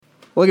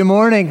Well, good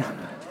morning.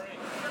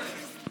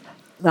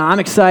 Now, I'm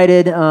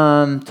excited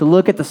to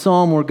look at the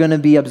psalm we're going to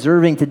be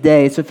observing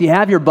today. So if you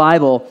have your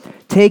Bible,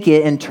 take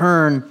it and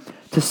turn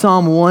to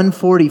Psalm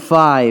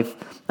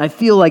 145. I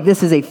feel like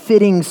this is a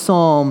fitting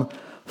psalm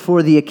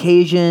for the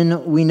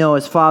occasion we know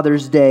as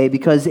Father's Day,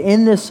 because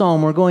in this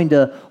psalm, we're going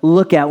to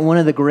look at one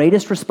of the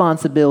greatest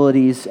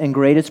responsibilities and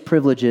greatest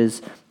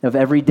privileges of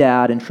every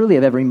dad, and truly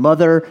of every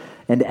mother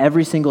and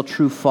every single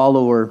true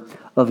follower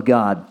of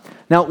God.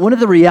 Now, one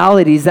of the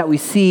realities that we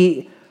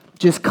see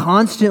just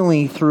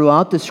constantly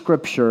throughout the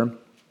Scripture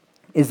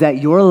is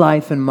that your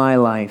life and my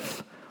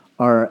life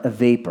are a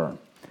vapor.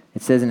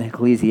 It says in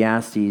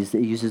Ecclesiastes,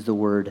 it uses the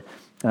word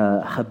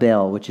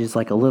habel, which is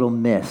like a little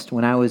mist.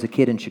 When I was a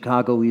kid in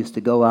Chicago, we used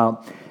to go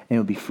out and it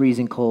would be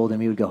freezing cold,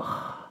 and we would go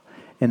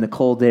in the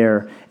cold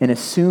air. And as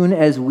soon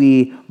as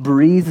we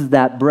breathed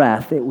that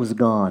breath, it was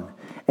gone.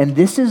 And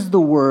this is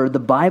the word the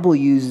Bible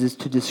uses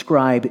to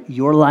describe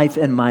your life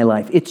and my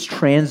life. It's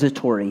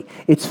transitory,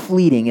 it's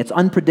fleeting, it's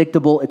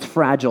unpredictable, it's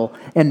fragile,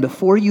 and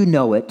before you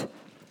know it,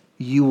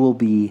 you will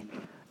be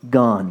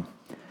gone.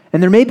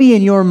 And there may be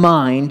in your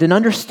mind an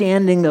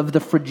understanding of the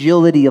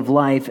fragility of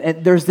life,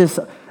 and there's this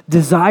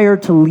desire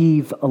to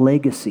leave a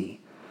legacy.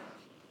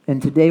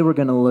 And today we're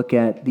going to look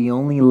at the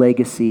only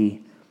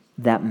legacy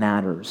that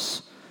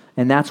matters.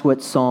 And that's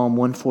what Psalm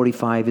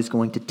 145 is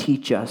going to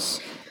teach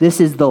us.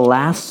 This is the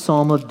last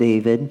Psalm of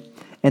David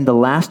and the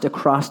last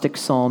acrostic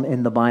psalm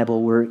in the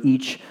Bible where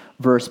each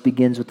verse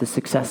begins with the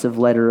successive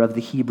letter of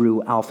the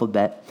Hebrew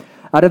alphabet.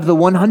 Out of the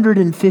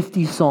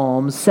 150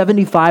 psalms,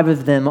 75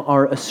 of them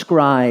are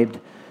ascribed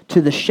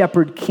to the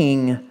shepherd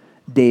king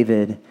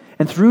David.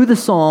 And through the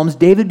Psalms,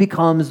 David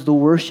becomes the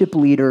worship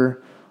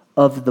leader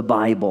of the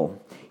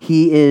Bible.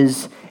 He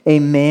is a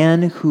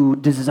man who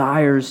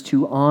desires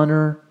to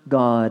honor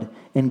God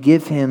and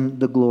give him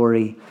the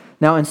glory.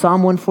 Now, in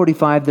Psalm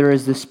 145, there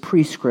is this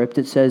prescript.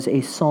 It says, a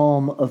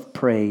psalm of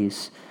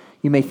praise.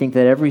 You may think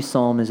that every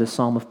psalm is a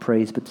psalm of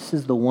praise, but this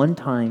is the one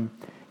time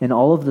in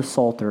all of the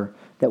Psalter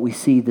that we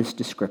see this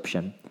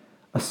description,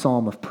 a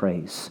psalm of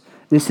praise.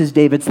 This is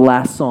David's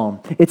last psalm.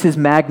 It's his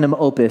magnum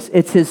opus.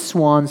 It's his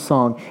swan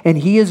song. And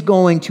he is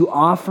going to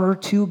offer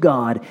to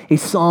God a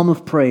psalm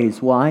of praise.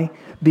 Why?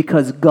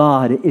 Because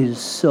God is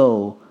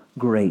so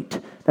great.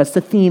 That's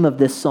the theme of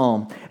this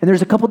psalm. And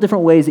there's a couple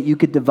different ways that you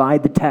could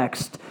divide the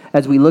text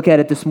as we look at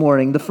it this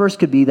morning. The first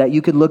could be that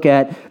you could look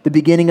at the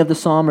beginning of the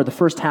psalm or the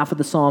first half of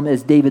the psalm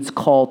as David's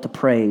call to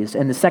praise,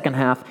 and the second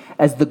half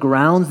as the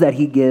grounds that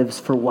he gives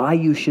for why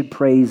you should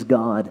praise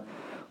God.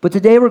 But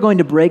today we're going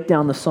to break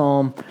down the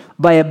psalm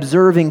by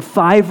observing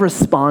 5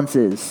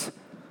 responses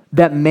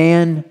that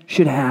man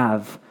should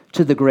have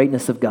to the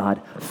greatness of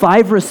God.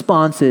 5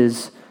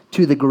 responses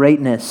to the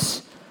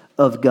greatness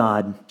of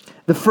God.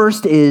 The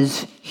first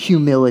is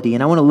humility,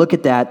 and I want to look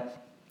at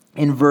that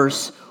in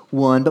verse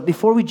 1. But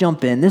before we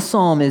jump in, this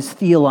psalm is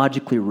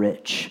theologically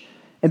rich,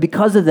 and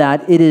because of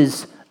that, it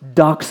is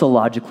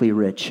doxologically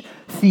rich.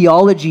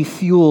 Theology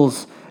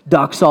fuels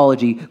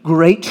doxology.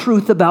 Great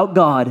truth about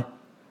God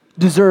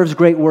deserves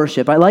great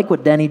worship. I like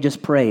what Denny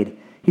just prayed.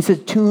 He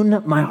said,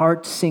 tune my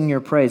heart to sing your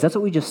praise. That's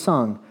what we just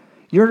sung.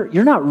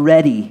 You're not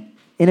ready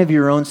in of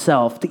your own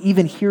self to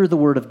even hear the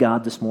word of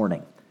God this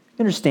morning.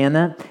 You understand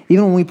that?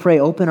 Even when we pray,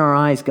 open our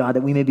eyes, God,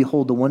 that we may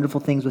behold the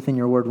wonderful things within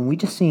your word. When we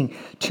just sing,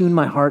 tune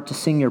my heart to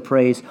sing your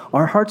praise,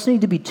 our hearts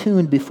need to be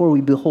tuned before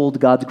we behold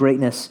God's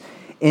greatness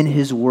in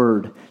his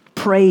word.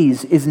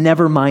 Praise is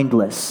never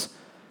mindless.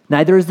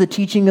 Neither is the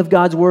teaching of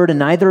God's word, and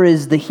neither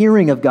is the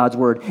hearing of God's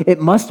word.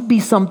 It must be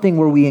something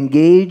where we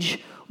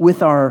engage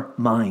with our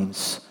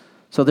minds.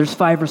 So there's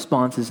 5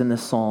 responses in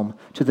this psalm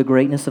to the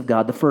greatness of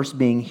God, the first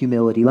being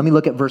humility. Let me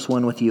look at verse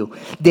 1 with you.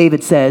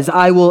 David says,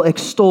 I will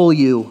extol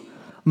you,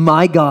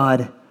 my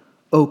God,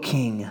 O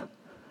King,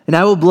 and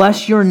I will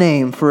bless your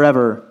name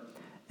forever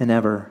and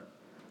ever.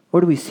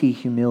 Where do we see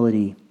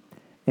humility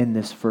in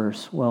this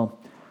verse? Well,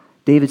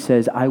 David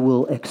says, I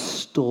will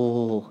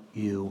extol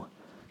you.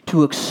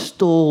 To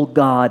extol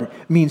God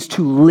means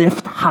to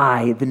lift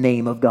high the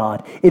name of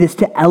God. It is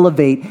to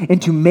elevate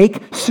and to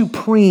make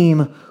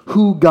supreme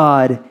who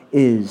God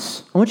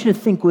is. I want you to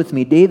think with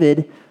me.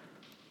 David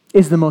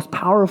is the most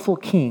powerful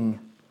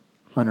king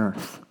on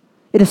earth.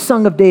 It is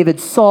sung of David,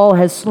 Saul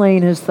has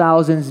slain his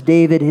thousands,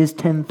 David his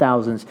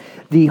 10,000s.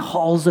 The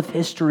halls of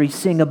history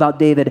sing about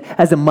David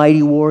as a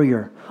mighty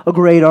warrior, a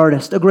great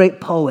artist, a great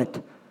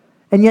poet.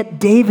 And yet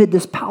David,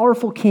 this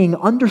powerful king,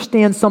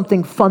 understands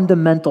something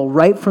fundamental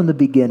right from the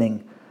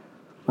beginning.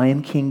 I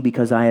am king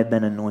because I have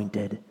been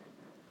anointed.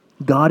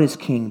 God is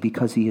king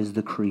because he is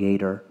the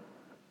creator.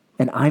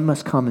 And I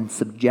must come and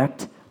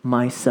subject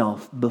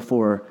myself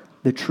before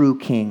the true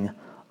king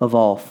of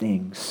all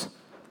things.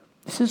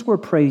 This is where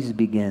praise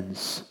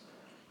begins.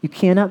 You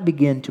cannot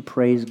begin to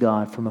praise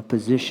God from a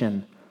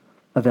position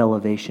of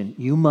elevation.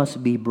 You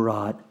must be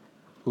brought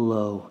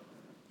low.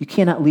 You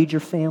cannot lead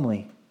your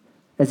family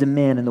as a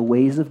man in the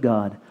ways of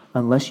God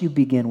unless you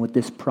begin with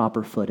this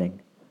proper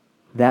footing,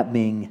 that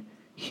being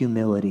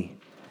humility.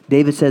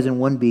 David says in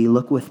 1b,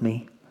 look with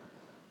me,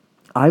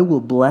 I will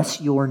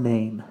bless your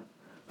name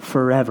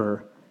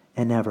forever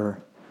and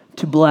ever.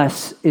 To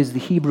bless is the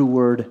Hebrew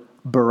word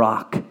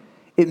barak.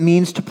 It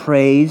means to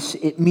praise,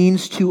 it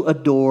means to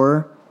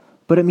adore,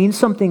 but it means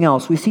something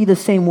else. We see the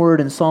same word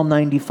in Psalm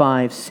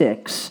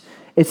 95:6.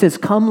 It says,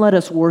 "Come, let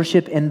us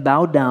worship and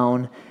bow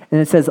down." And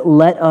it says,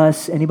 "Let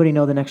us," anybody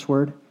know the next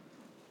word?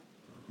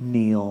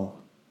 Kneel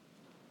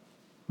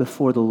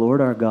before the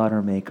Lord our God,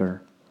 our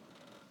Maker.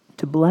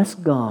 To bless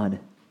God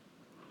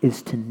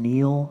is to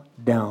kneel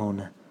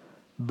down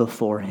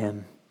before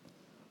Him.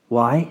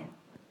 Why?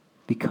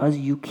 Because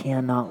you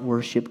cannot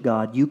worship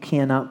God. You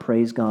cannot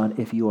praise God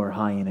if you are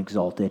high and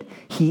exalted.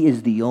 He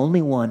is the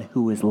only one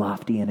who is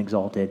lofty and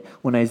exalted.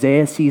 When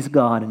Isaiah sees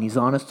God and He's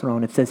on His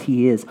throne, it says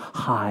He is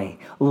high,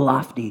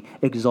 lofty,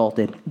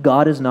 exalted.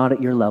 God is not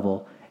at your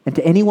level. And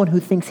to anyone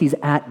who thinks he's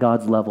at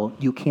God's level,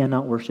 you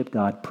cannot worship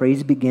God.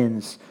 Praise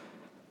begins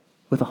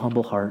with a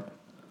humble heart.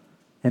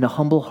 And a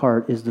humble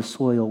heart is the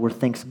soil where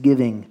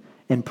thanksgiving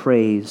and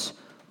praise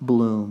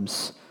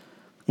blooms.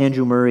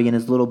 Andrew Murray, in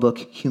his little book,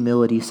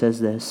 Humility,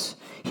 says this: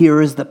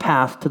 "Here is the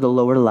path to the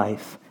lower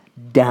life.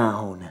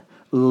 Down,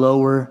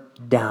 lower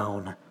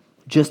down.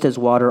 Just as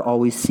water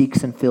always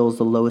seeks and fills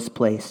the lowest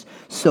place,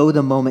 so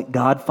the moment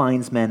God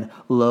finds men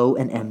low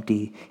and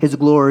empty, His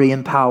glory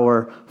and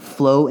power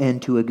flow in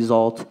to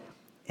exalt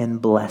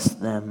and bless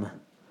them."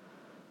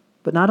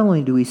 But not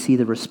only do we see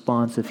the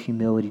response of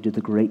humility to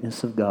the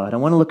greatness of God, I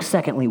want to look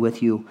secondly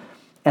with you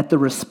at the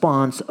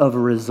response of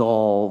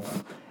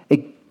resolve,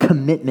 a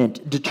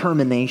commitment,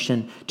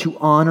 determination to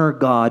honor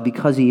God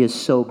because He is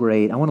so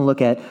great. I want to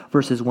look at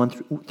verses 1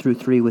 through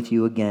 3 with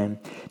you again.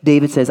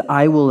 David says,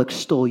 "I will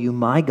extol you,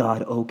 my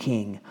God, O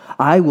King.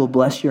 I will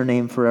bless your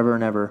name forever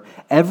and ever.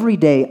 Every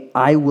day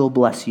I will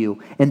bless you,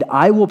 and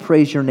I will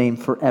praise your name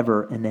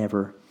forever and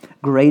ever.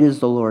 Great is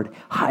the Lord,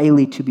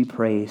 highly to be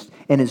praised,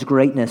 and His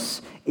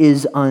greatness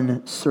is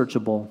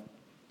unsearchable."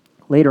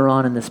 Later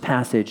on in this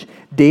passage,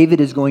 David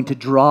is going to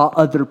draw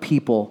other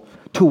people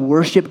to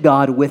worship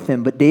God with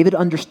him. But David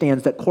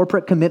understands that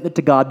corporate commitment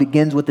to God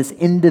begins with this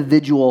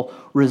individual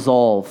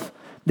resolve.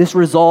 This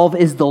resolve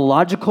is the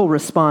logical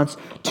response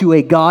to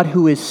a God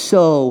who is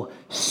so,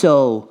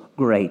 so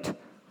great.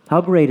 How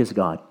great is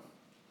God?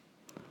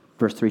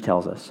 Verse 3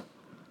 tells us,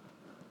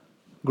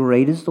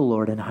 "Great is the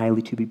Lord and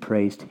highly to be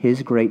praised.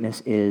 His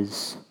greatness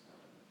is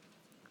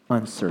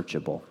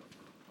unsearchable."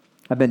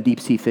 I've been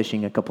deep sea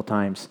fishing a couple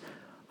times.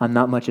 I'm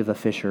not much of a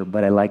fisher,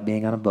 but I like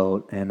being on a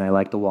boat and I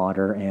like the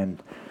water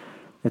and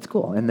it's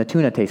cool. And the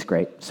tuna tastes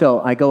great. So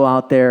I go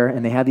out there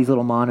and they have these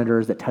little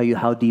monitors that tell you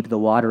how deep the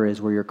water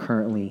is where you're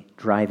currently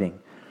driving.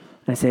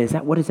 And I say,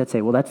 what does that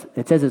say? Well,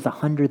 it says it's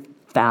 100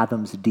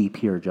 fathoms deep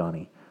here,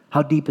 Johnny.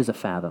 How deep is a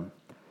fathom?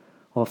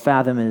 Well, a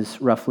fathom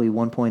is roughly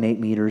 1.8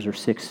 meters or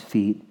 6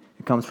 feet.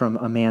 It comes from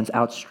a man's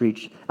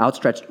outstretched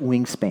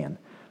wingspan.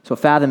 So a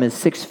fathom is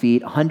 6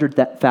 feet. 100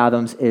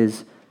 fathoms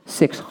is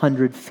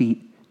 600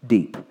 feet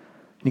deep. And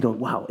you go,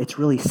 wow, it's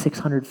really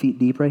 600 feet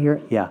deep right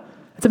here? Yeah.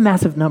 It's a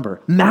massive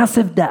number,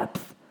 massive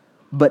depth,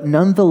 but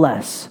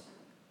nonetheless,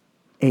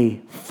 a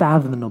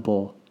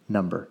fathomable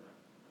number.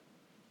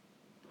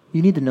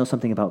 You need to know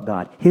something about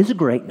God. His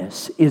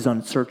greatness is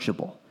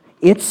unsearchable.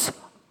 It's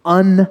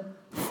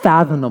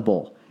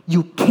unfathomable.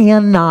 You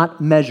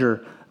cannot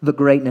measure the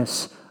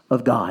greatness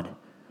of God.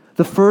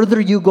 The further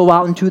you go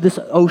out into this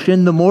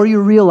ocean, the more you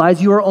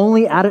realize you are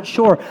only at its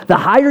shore. The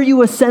higher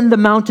you ascend the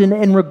mountain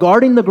in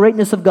regarding the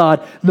greatness of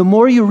God, the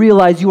more you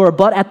realize you are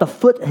but at the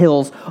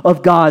foothills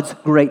of God's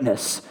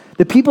greatness.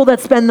 The people that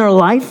spend their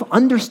life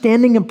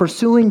understanding and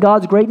pursuing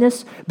God's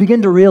greatness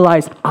begin to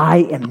realize, I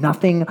am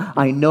nothing,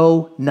 I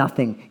know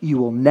nothing. You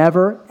will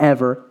never,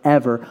 ever,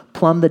 ever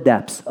plumb the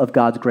depths of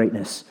God's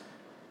greatness.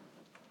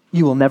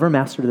 You will never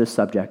master this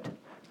subject.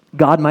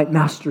 God might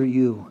master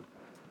you,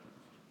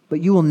 but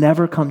you will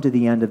never come to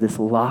the end of this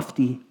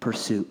lofty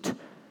pursuit.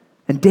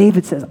 And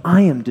David says,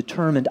 I am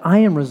determined, I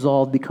am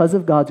resolved because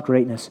of God's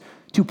greatness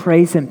to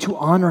praise Him, to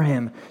honor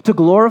Him, to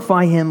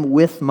glorify Him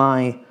with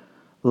my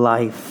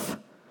life.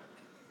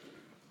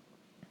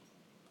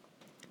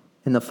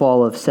 In the fall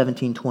of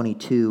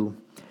 1722,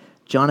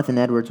 Jonathan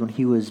Edwards, when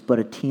he was but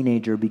a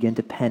teenager, began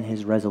to pen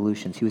his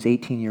resolutions. He was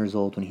 18 years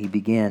old when he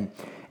began.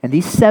 And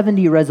these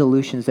 70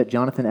 resolutions that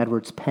Jonathan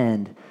Edwards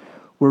penned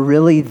were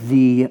really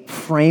the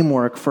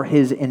framework for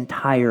his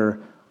entire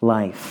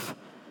life.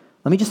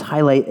 Let me just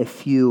highlight a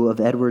few of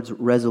Edwards'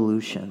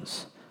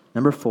 resolutions.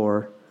 Number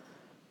 4,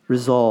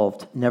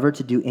 resolved never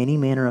to do any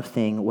manner of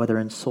thing, whether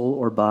in soul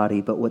or body,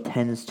 but what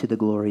tends to the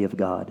glory of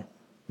God.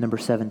 Number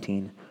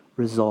 17,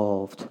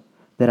 resolved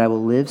that I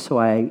will live so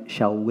I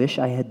shall wish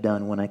I had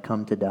done when I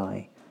come to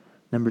die.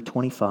 Number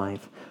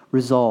 25,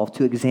 resolve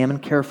to examine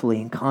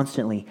carefully and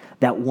constantly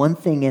that one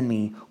thing in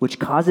me which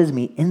causes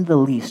me in the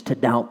least to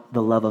doubt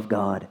the love of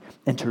God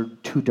and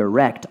to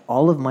direct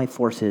all of my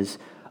forces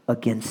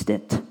against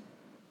it.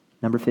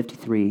 Number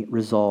 53,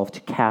 resolve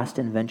to cast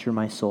and venture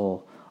my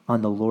soul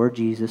on the Lord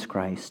Jesus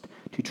Christ,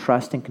 to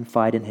trust and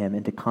confide in Him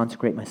and to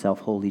consecrate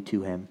myself wholly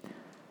to Him.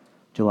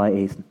 July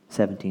 8th,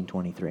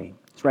 1723.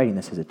 He's writing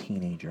this as a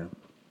teenager.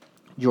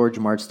 George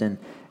Marsden,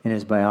 in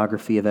his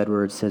biography of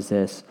Edwards, says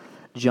this: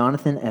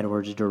 Jonathan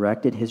Edwards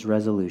directed his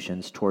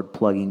resolutions toward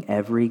plugging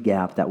every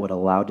gap that would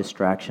allow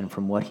distraction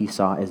from what he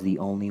saw as the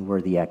only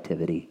worthy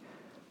activity,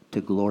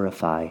 to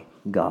glorify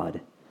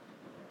God.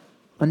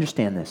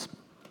 Understand this.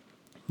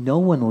 No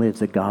one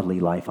lives a godly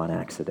life on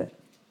accident.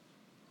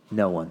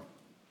 No one.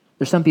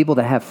 There's some people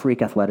that have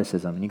freak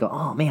athleticism, and you go,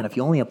 oh man, if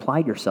you only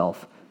applied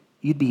yourself,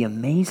 you'd be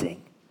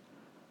amazing.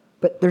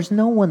 But there's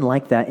no one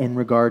like that in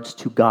regards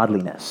to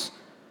godliness.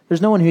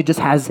 There's no one who just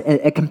has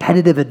a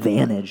competitive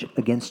advantage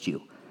against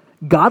you.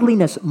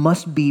 Godliness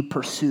must be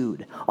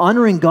pursued.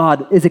 Honoring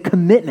God is a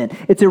commitment.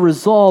 It's a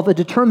resolve, a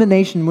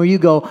determination where you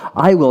go,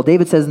 I will.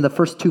 David says in the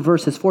first 2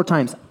 verses 4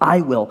 times,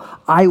 I will,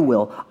 I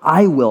will,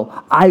 I will,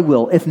 I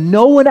will. If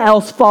no one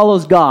else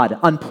follows God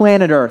on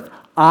planet Earth,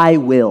 I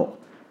will.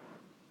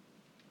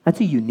 That's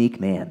a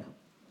unique man.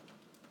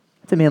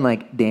 That's a man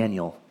like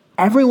Daniel.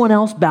 Everyone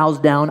else bows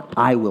down,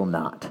 I will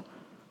not.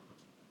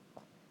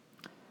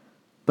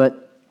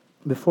 But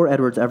before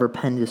Edwards ever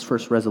penned his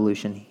first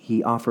resolution,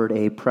 he offered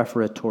a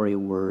prefatory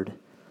word.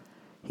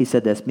 He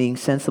said this, being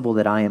sensible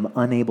that I am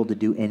unable to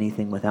do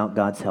anything without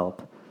God's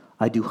help,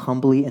 I do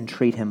humbly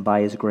entreat him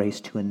by his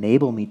grace to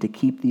enable me to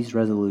keep these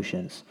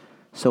resolutions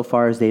so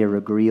far as they are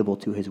agreeable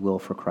to his will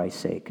for Christ's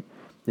sake.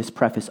 This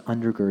preface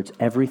undergirds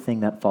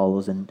everything that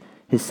follows in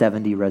his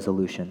 70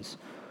 resolutions.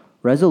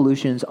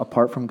 Resolutions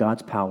apart from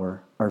God's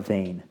power are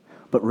vain,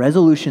 but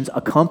resolutions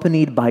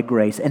accompanied by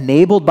grace,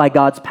 enabled by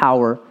God's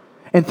power,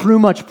 and through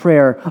much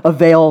prayer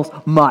avails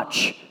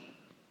much.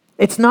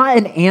 It's not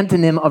an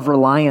antonym of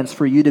reliance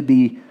for you to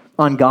be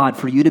on God,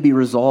 for you to be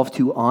resolved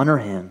to honor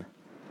him.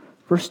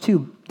 Verse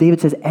 2,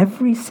 David says,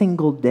 every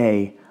single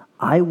day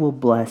I will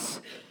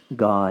bless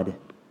God.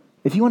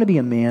 If you want to be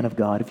a man of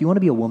God, if you want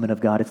to be a woman of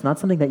God, it's not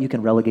something that you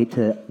can relegate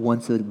to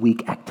once a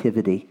week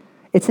activity.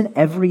 It's an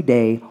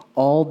everyday,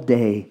 all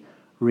day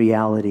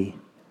reality.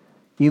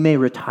 You may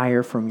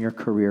retire from your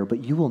career,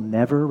 but you will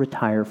never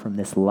retire from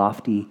this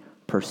lofty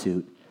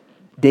pursuit.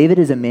 David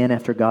is a man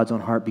after God's own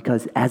heart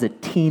because as a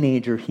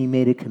teenager, he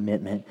made a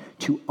commitment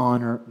to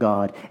honor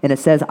God. And it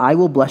says, I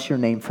will bless your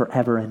name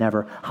forever and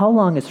ever. How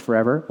long is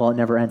forever? Well, it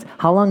never ends.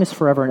 How long is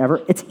forever and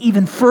ever? It's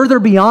even further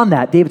beyond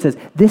that. David says,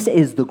 this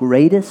is the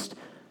greatest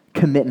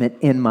commitment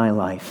in my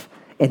life.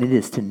 And it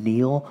is to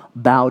kneel,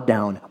 bow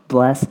down,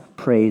 bless,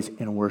 praise,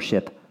 and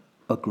worship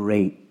a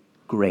great,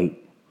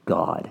 great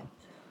God.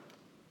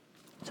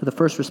 So the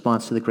first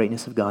response to the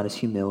greatness of God is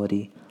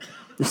humility.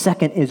 The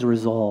second is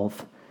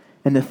resolve.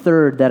 And the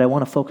third that I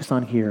want to focus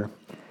on here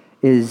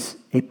is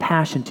a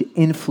passion to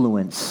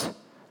influence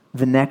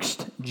the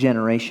next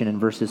generation in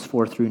verses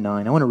 4 through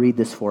 9. I want to read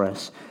this for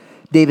us.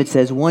 David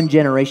says, one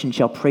generation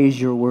shall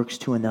praise your works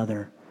to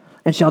another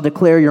and shall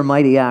declare your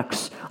mighty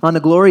acts. On the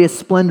glorious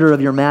splendor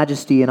of your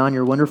majesty and on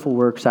your wonderful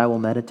works I will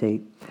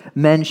meditate.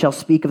 Men shall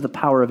speak of the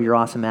power of your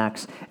awesome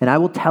acts, and I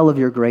will tell of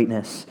your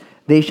greatness.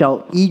 They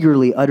shall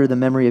eagerly utter the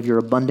memory of your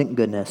abundant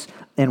goodness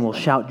and will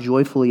shout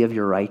joyfully of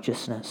your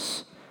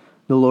righteousness.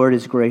 The Lord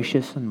is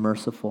gracious and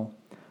merciful,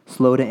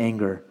 slow to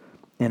anger,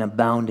 and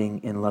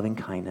abounding in loving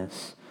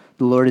kindness.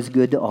 The Lord is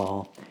good to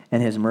all,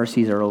 and his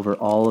mercies are over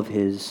all of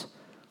his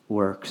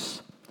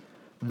works.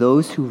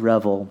 Those who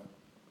revel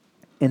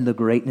in the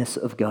greatness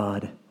of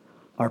God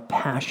are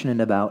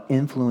passionate about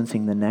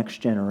influencing the next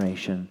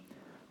generation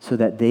so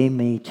that they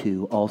may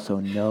too also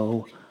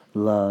know,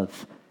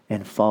 love,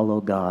 and follow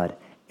God,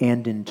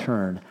 and in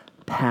turn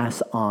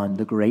pass on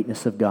the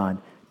greatness of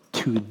God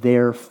to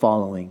their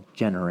following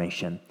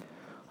generation.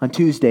 On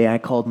Tuesday, I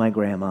called my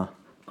Grandma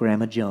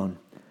Joan.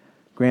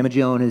 Grandma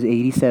Joan is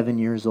 87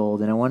 years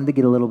old, and I wanted to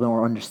get a little bit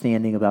more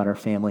understanding about our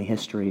family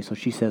history. So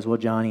she says, well,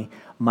 Johnny,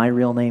 my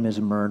real name is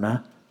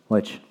Myrna,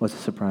 which was a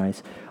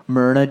surprise.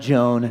 Myrna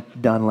Joan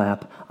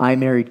Dunlap. I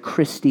married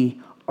Christy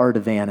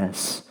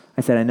Ardavanis.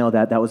 I said, I know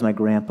that. That was my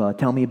grandpa.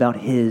 Tell me about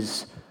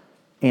his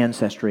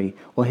ancestry.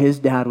 Well, his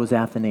dad was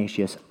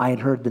Athanasius. I had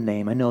heard the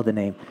name. I know the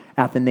name.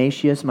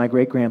 Athanasius, my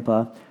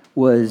great-grandpa,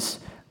 was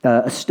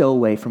a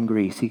stowaway from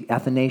Greece.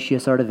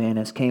 Athanasius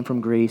Ardavanis came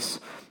from Greece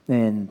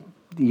in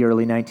the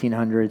early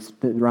 1900s,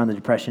 around the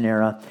Depression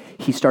era.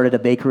 He started a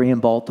bakery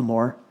in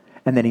Baltimore,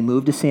 and then he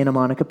moved to Santa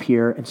Monica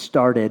Pier and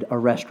started a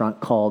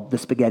restaurant called the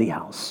Spaghetti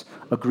House,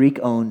 a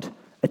Greek-owned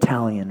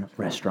Italian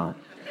restaurant.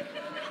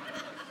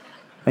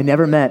 I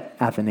never met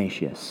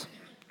Athanasius.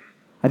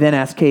 I then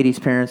asked Katie's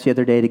parents the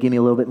other day to give me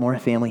a little bit more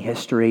family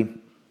history,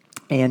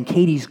 and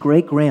Katie's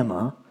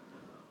great-grandma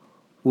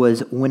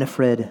was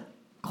Winifred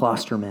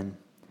Klosterman.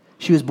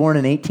 She was born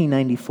in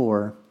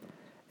 1894,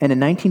 and in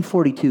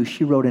 1942,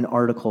 she wrote an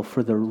article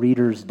for the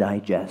Reader's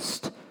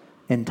Digest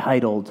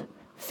entitled,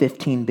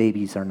 15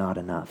 Babies Are Not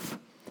Enough.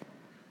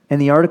 In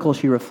the article,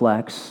 she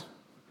reflects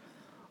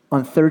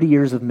on 30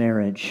 years of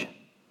marriage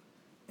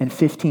and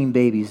 15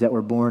 babies that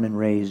were born and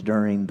raised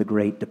during the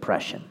Great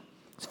Depression.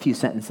 There's a few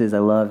sentences I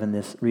love in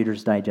this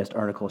Reader's Digest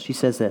article. She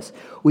says this,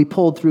 we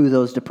pulled through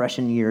those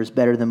Depression years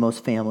better than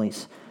most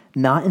families,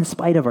 not in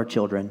spite of our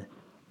children,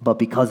 but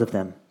because of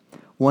them.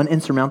 One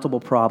insurmountable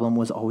problem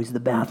was always the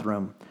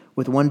bathroom.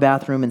 With one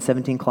bathroom and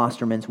 17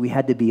 Klostermans, we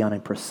had to be on a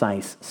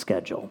precise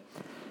schedule.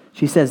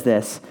 She says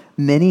this,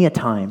 many a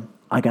time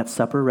I got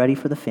supper ready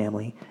for the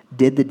family,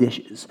 did the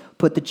dishes,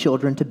 put the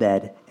children to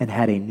bed, and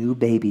had a new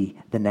baby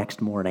the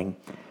next morning.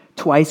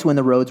 Twice when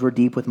the roads were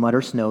deep with mud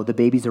or snow, the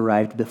babies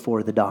arrived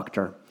before the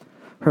doctor.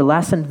 Her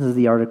last sentence of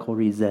the article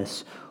reads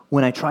this: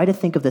 when I try to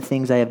think of the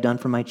things I have done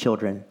for my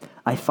children,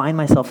 I find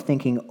myself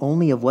thinking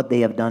only of what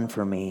they have done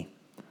for me.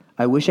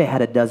 I wish I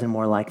had a dozen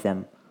more like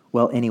them.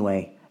 Well,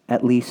 anyway,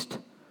 at least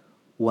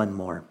one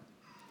more.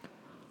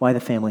 Why the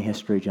family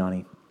history,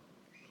 Johnny?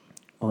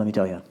 Well, let me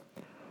tell you.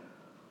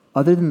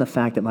 Other than the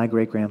fact that my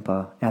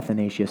great-grandpa,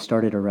 Athanasius,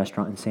 started a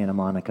restaurant in Santa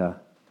Monica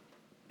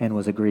and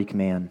was a Greek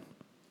man,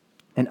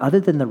 and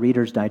other than the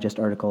Reader's Digest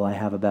article I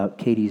have about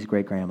Katie's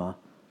great-grandma,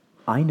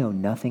 I know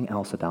nothing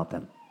else about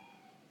them.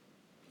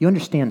 You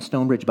understand,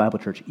 Stonebridge Bible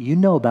Church, you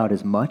know about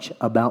as much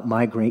about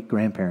my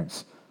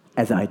great-grandparents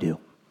as I do.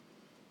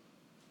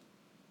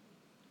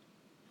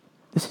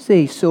 This is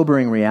a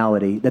sobering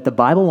reality that the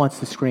Bible wants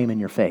to scream in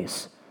your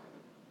face.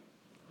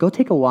 Go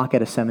take a walk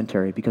at a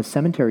cemetery, because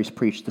cemeteries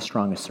preach the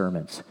strongest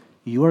sermons.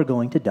 You are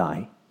going to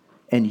die,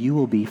 and you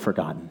will be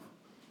forgotten.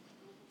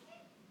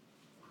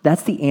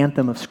 That's the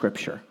anthem of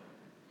Scripture.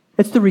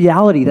 It's the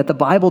reality that the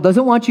Bible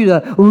doesn't want you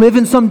to live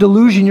in some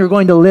delusion you're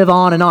going to live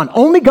on and on.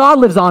 Only God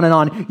lives on and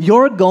on.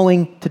 You're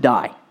going to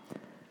die.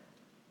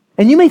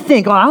 And you may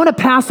think, I want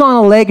to pass on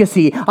a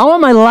legacy. I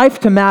want my life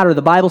to matter.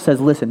 The Bible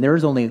says, listen, there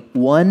is only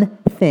one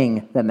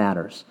thing that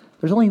matters.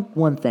 There's only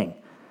one thing.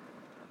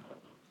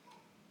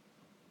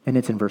 And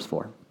it's in verse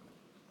 4.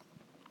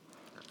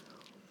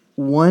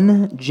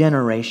 One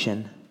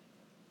generation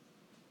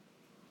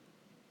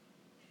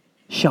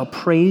shall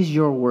praise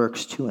your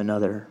works to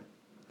another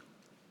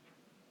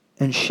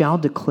and shall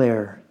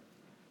declare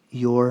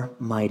your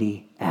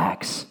mighty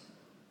acts.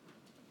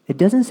 It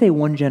doesn't say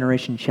one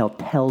generation shall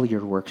tell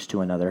your works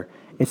to another.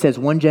 It says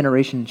one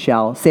generation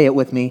shall, say it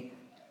with me,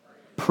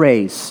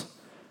 praise.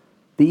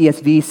 The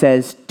ESV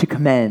says to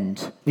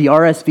commend. The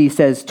RSV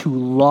says to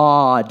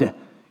laud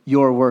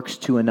your works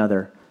to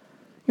another.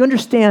 You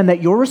understand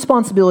that your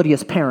responsibility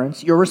as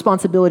parents, your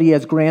responsibility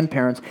as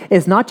grandparents,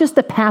 is not just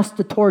to pass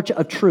the torch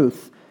of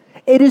truth.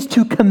 It is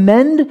to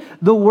commend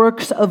the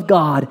works of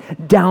God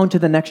down to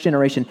the next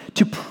generation.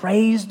 To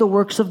praise the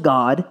works of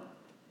God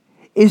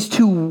is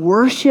to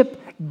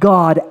worship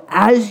God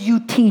as you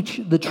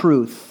teach the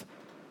truth.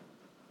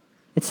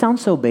 It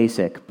sounds so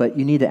basic, but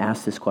you need to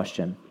ask this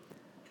question.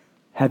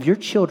 Have your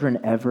children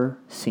ever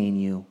seen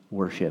you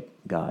worship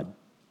God?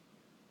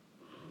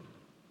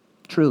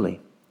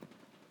 Truly.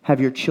 Have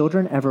your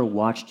children ever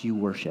watched you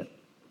worship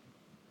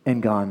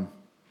and gone,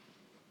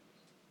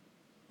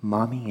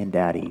 Mommy and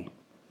Daddy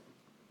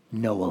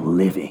know a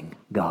living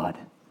God?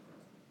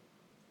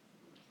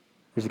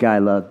 There's a guy I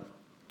love,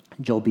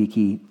 Joel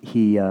Beakey.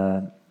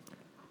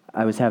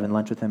 I was having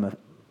lunch with him a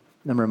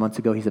number of months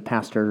ago. He's a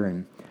pastor,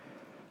 and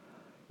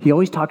he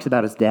always talks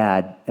about his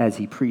dad as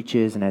he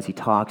preaches and as he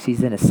talks.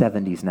 He's in his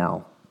 70s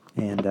now.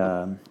 And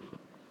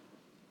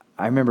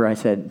I remember I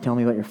said, tell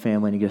me about your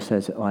family. And he just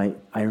says, I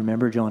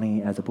remember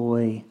Johnny as a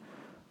boy.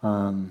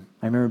 I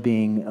remember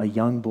being a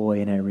young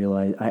boy, and I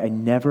realized I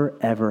never,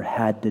 ever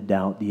had to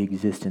doubt the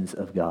existence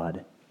of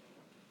God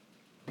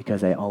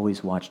because I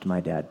always watched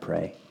my dad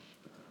pray,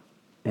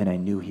 and I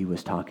knew he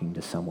was talking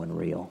to someone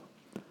real.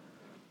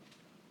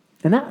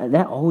 And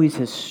that always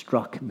has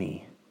struck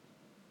me.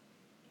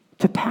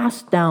 To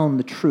pass down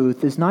the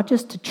truth is not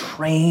just to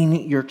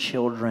train your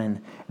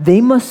children.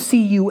 They must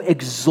see you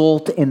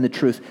exult in the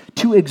truth.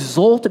 To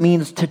exult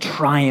means to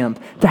triumph,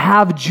 to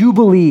have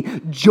jubilee,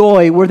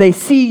 joy, where they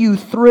see you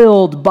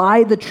thrilled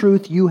by the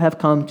truth you have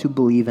come to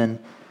believe in.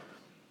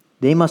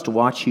 They must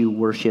watch you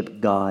worship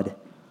God.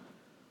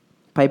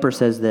 Piper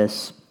says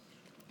this: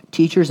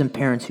 teachers and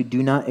parents who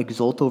do not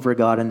exult over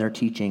God in their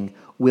teaching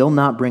will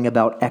not bring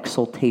about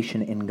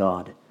exultation in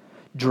God.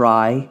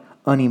 Dry,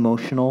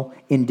 unemotional,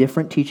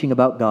 indifferent teaching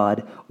about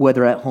God,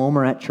 whether at home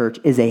or at church,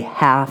 is a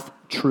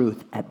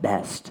half-truth at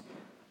best.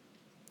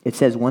 It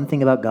says one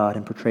thing about God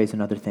and portrays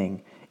another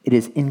thing. It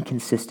is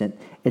inconsistent.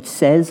 It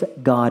says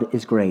God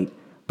is great,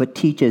 but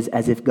teaches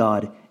as if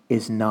God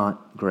is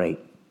not great.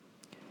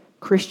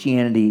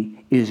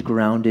 Christianity is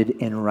grounded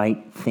in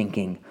right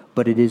thinking,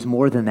 but it is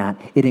more than that.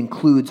 It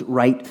includes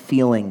right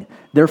feeling.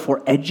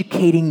 Therefore,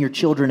 educating your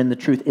children in the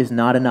truth is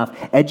not enough.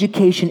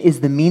 Education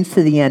is the means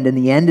to the end, and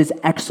the end is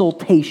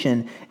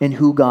exaltation in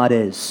who God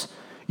is.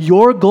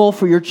 Your goal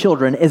for your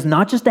children is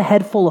not just a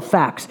head full of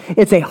facts.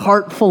 It's a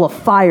heart full of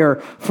fire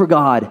for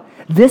God.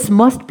 This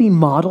must be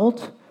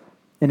modeled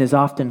and is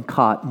often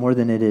caught more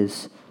than it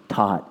is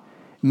taught,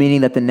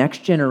 meaning that the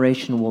next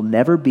generation will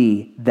never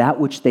be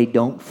that which they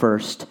don't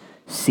first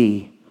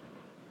see.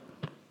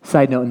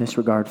 Side note in this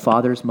regard,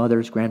 fathers,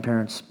 mothers,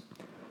 grandparents,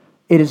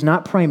 it is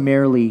not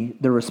primarily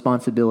the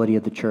responsibility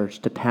of the church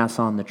to pass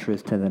on the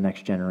truth to the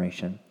next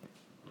generation.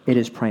 It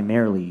is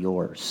primarily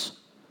yours.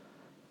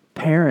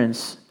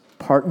 Parents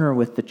partner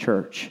with the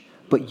church,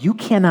 but you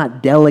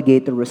cannot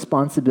delegate the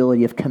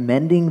responsibility of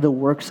commending the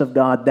works of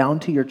God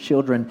down to your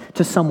children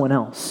to someone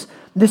else.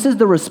 This is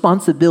the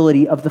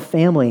responsibility of the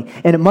family,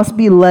 and it must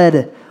be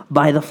led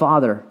by the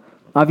father.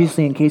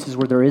 Obviously, in cases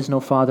where there is no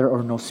father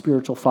or no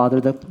spiritual father,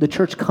 the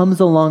church comes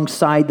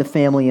alongside the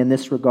family in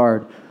this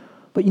regard.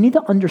 But you need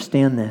to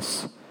understand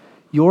this.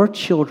 Your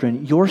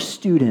children, your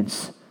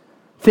students,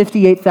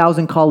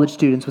 58,000 college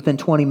students within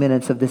 20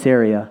 minutes of this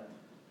area,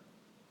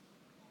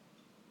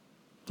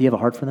 do you have a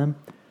heart for them?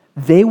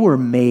 They were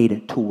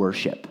made to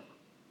worship.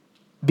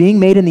 Being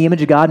made in the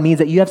image of God means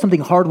that you have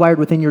something hardwired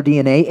within your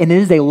DNA, and it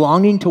is a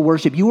longing to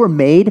worship. You were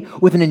made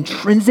with an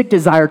intrinsic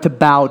desire to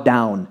bow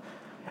down.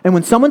 And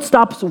when someone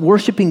stops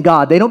worshiping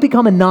God, they don't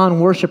become a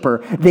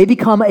non-worshiper. They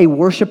become a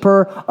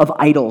worshiper of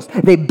idols.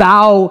 They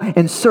bow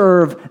and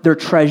serve their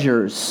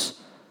treasures.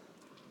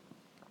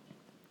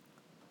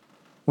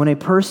 When a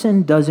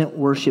person doesn't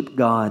worship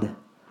God,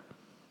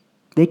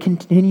 they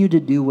continue to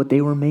do what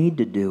they were made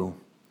to do.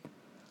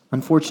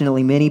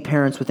 Unfortunately, many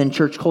parents within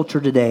church culture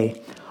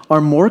today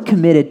are more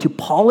committed to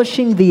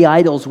polishing the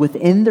idols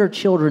within their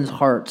children's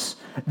hearts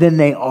than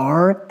they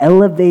are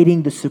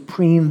elevating the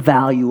supreme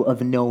value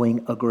of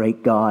knowing a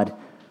great God.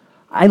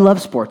 I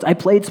love sports. I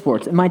played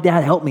sports, and my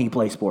dad helped me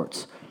play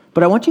sports.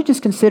 But I want you to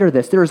just consider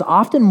this. There is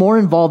often more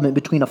involvement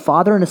between a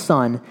father and a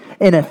son,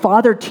 and a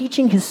father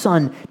teaching his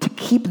son to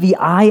keep the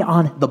eye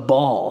on the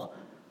ball,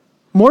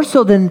 more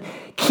so than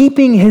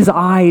keeping his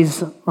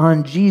eyes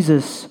on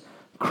Jesus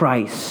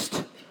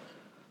Christ.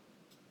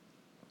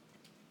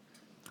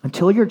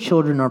 Until your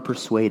children are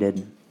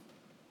persuaded,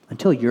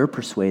 until you're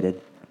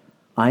persuaded,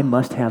 I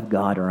must have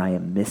God or I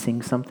am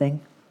missing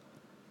something,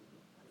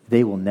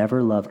 they will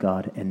never love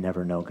God and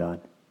never know God.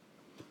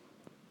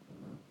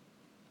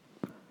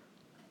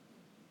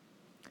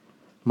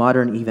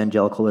 Modern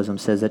evangelicalism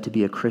says that to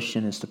be a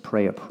Christian is to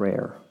pray a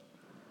prayer,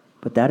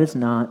 but that is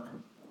not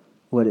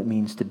what it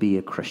means to be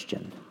a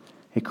Christian.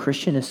 A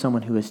Christian is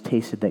someone who has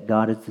tasted that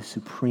God is the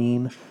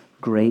supreme,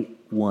 great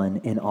one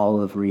in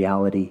all of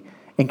reality,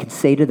 and can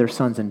say to their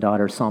sons and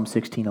daughters, Psalm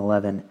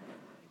 16:11,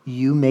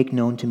 you make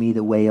known to me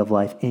the way of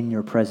life. In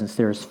your presence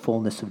there is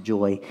fullness of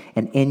joy,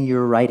 and in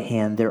your right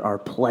hand there are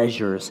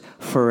pleasures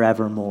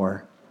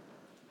forevermore.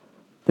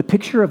 The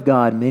picture of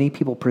God many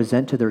people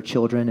present to their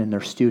children and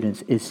their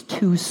students is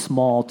too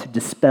small to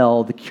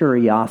dispel the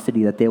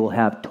curiosity that they will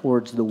have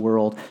towards the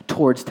world,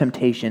 towards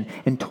temptation,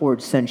 and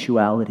towards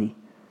sensuality.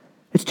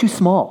 It's too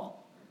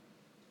small.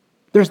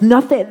 There's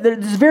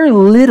very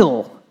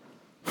little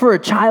for a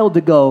child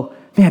to go,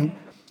 man,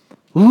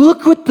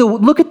 look at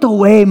the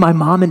way my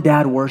mom and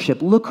dad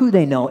worship. Look who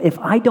they know. If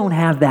I don't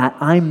have that,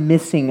 I'm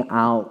missing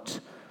out.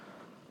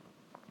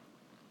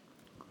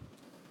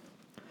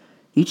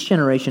 Each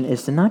generation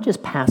is to not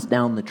just pass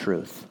down the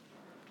truth.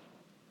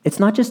 It's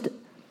not just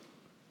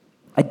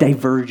a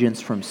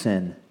divergence from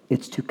sin.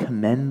 It's to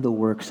commend the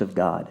works of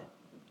God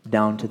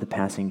down to the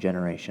passing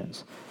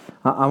generations.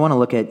 I want to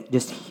look at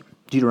just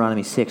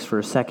Deuteronomy 6 for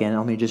a second.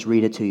 Let me just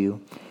read it to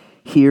you.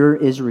 Hear,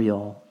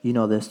 Israel, you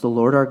know this, the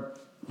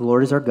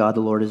Lord is our God,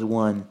 the Lord is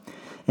one.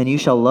 And you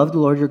shall love the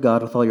Lord your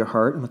God with all your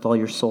heart and with all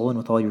your soul and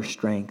with all your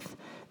strength.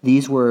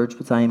 These words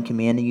which I am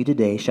commanding you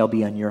today shall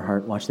be on your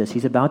heart. Watch this.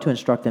 He's about to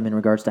instruct them in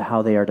regards to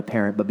how they are to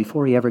parent, but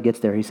before he ever gets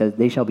there, he says,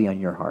 they shall be on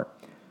your heart.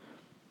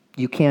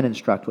 You can't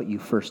instruct what you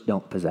first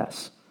don't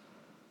possess.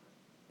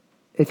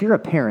 If you're a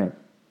parent,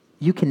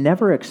 you can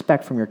never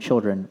expect from your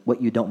children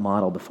what you don't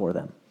model before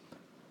them.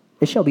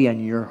 It shall be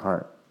on your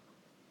heart.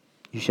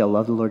 You shall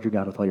love the Lord your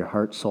God with all your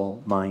heart,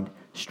 soul, mind,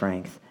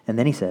 strength. And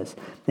then he says,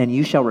 and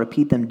you shall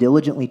repeat them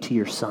diligently to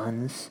your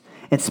sons,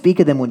 and speak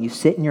of them when you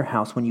sit in your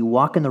house, when you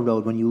walk in the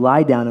road, when you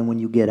lie down, and when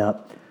you get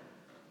up.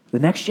 The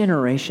next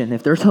generation,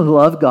 if they're to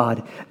love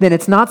God, then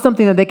it's not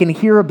something that they can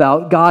hear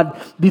about God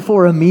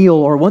before a meal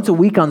or once a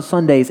week on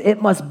Sundays.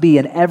 It must be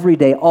an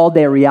everyday,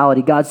 all-day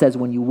reality. God says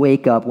when you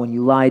wake up, when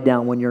you lie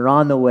down, when you're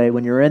on the way,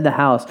 when you're in the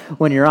house,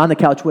 when you're on the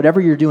couch, whatever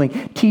you're doing,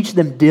 teach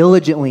them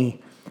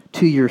diligently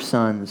to your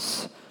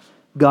sons.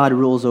 God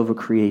rules over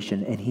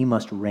creation, and he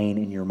must reign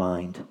in your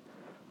mind.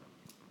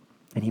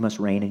 And he must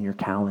reign in your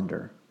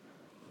calendar.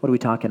 What are we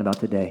talking about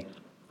today?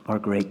 Our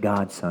great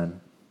God,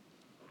 son.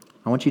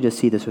 I want you to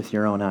see this with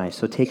your own eyes.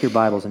 So take your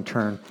Bibles and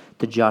turn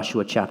to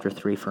Joshua chapter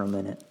 3 for a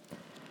minute.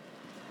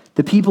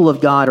 The people of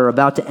God are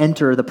about to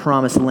enter the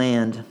promised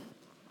land.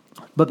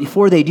 But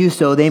before they do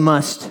so, they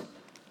must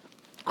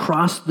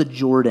cross the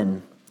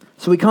Jordan.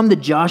 So we come to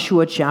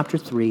Joshua chapter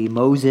 3.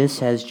 Moses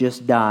has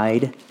just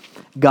died.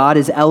 God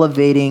is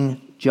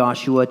elevating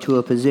Joshua to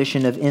a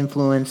position of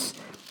influence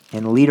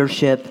and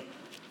leadership.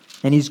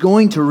 And he's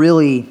going to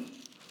really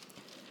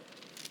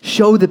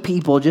show the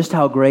people just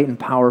how great and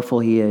powerful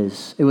he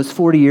is. It was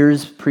 40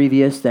 years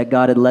previous that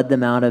God had led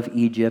them out of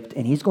Egypt,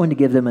 and he's going to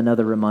give them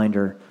another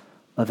reminder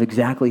of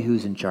exactly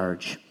who's in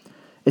charge.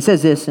 It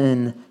says this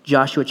in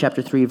Joshua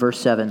chapter 3, verse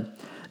 7.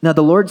 Now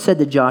the Lord said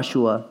to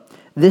Joshua,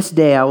 this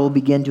day I will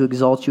begin to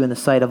exalt you in the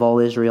sight of all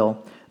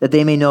Israel, that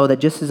they may know that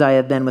just as I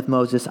have been with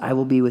Moses, I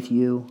will be with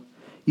you.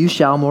 You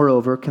shall,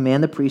 moreover,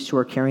 command the priests who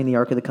are carrying the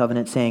Ark of the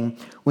Covenant, saying,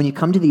 when you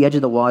come to the edge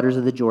of the waters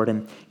of the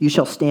Jordan, you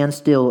shall stand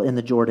still in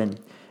the Jordan.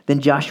 Then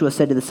Joshua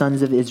said to the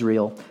sons of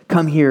Israel,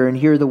 come here and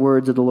hear the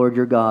words of the Lord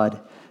your God.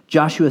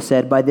 Joshua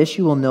said, "By this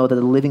you will know that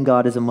the living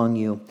God is among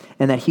you,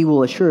 and that he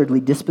will assuredly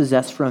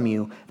dispossess from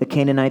you the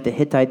Canaanite, the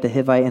Hittite, the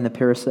Hivite, and the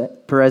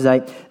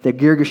Perizzite, the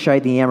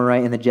Girgashite, the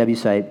Amorite, and the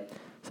Jebusite."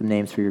 Some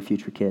names for your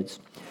future kids.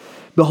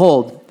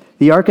 "Behold,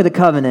 the ark of the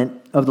covenant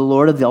of the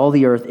Lord of all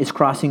the earth is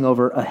crossing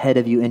over ahead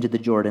of you into the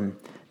Jordan.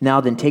 Now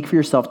then, take for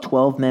yourself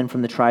 12 men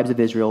from the tribes of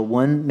Israel,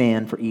 1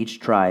 man for each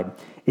tribe.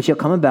 It shall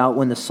come about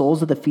when the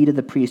soles of the feet of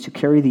the priests who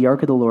carry the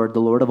ark of the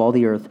Lord of all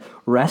the earth,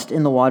 rest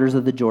in the waters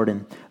of the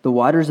Jordan. The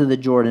waters of the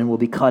Jordan will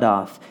be cut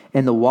off,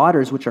 and the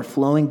waters which are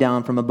flowing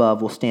down from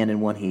above will stand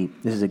in one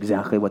heap." This is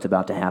exactly what's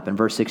about to happen.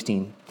 Verse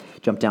 16,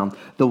 jump down.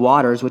 "The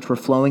waters which were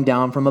flowing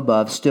down from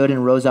above stood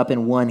and rose up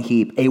in one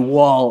heap, a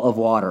wall of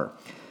water."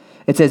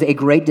 It says, "a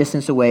great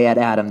distance away at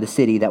Adam, the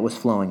city that was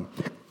flowing."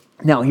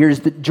 Now, here's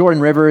the Jordan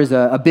River is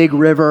a big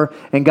river,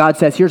 and God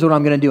says, here's what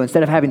I'm going to do.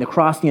 Instead of having to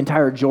cross the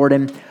entire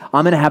Jordan,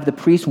 I'm going to have the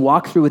priests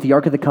walk through with the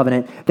Ark of the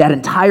Covenant. That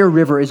entire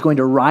river is going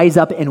to rise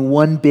up in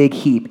one big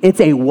heap.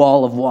 It's a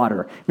wall of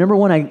water. Remember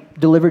when I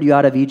delivered you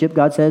out of Egypt,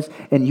 God says,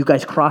 and you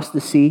guys crossed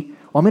the sea?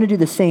 Well, I'm going to do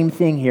the same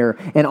thing here,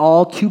 and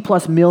all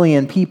 2+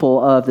 million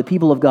people of the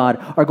people of God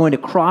are going to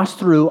cross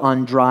through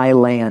on dry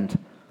land.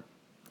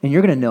 And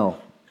you're going to know,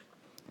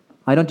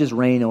 I don't just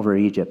reign over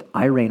Egypt,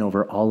 I reign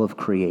over all of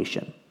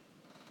creation.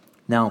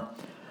 Now,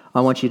 I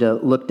want you to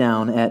look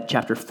down at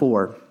chapter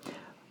 4,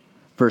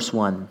 verse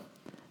 1.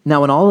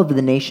 "Now, when all of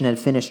the nation had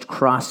finished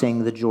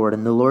crossing the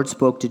Jordan, the Lord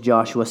spoke to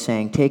Joshua,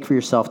 saying, 'Take for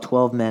yourself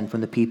 12 men from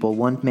the people,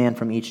 1 man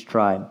from each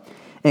tribe,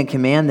 and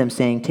command them,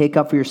 saying, Take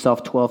up for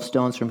yourself 12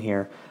 stones from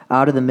here,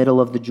 out of the middle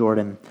of the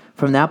Jordan,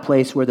 from that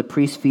place where the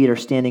priest's feet are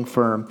standing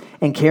firm,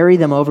 and carry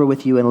them over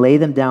with you, and lay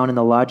them down in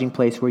the lodging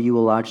place where you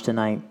will lodge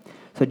tonight.'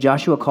 So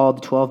Joshua called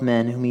the 12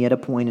 men whom he had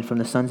appointed from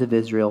the sons of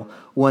Israel,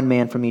 1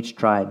 man from each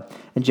tribe.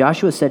 And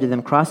Joshua said to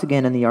them, 'Cross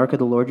again in the ark of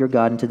the Lord your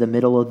God into the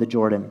middle of the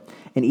Jordan,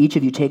 and each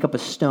of you take up a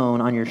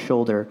stone on your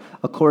shoulder,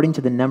 according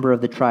to the number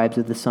of the tribes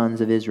of the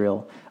sons of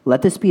Israel.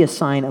 Let this be a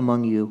sign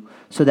among you,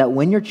 so that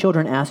when your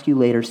children ask you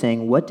later,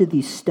 saying, What did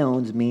these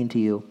stones mean to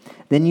you?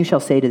 Then you shall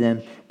say to them,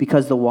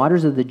 Because the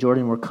waters of the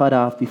Jordan were cut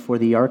off before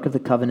the ark of the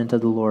covenant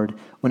of the Lord,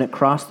 when it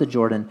crossed the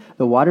Jordan,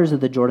 the waters of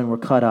the Jordan were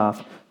cut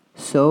off.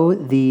 So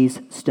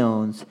these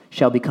stones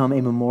shall become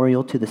a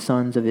memorial to the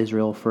sons of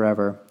Israel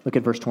forever.'" Look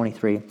at verse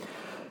 23. And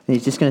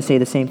he's just going to say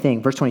the same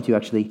thing. Verse 22,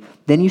 actually.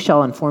 "Then you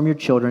shall inform your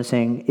children,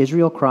 saying,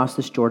 Israel crossed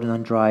this Jordan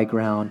on dry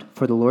ground.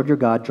 For the Lord your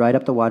God dried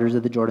up the waters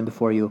of the Jordan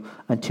before you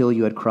until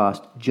you had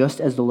crossed, just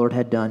as the Lord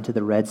had done to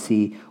the Red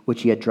Sea,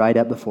 which he had dried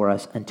up before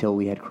us until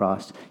we had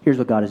crossed." Here's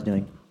what God is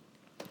doing.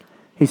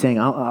 He's saying,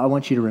 I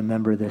want you to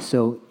remember this.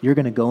 So you're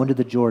going to go into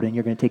the Jordan.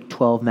 You're going to take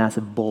 12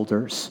 massive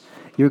boulders.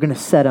 You're going to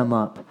set them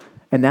up.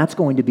 And that's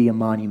going to be a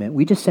monument.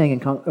 We just sang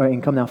in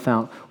Come Thou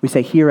Fount, we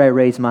say, "Here I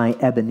raise my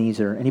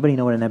Ebenezer." Anybody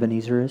know what an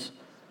Ebenezer is?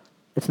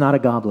 It's not a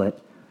goblet.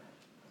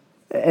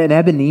 An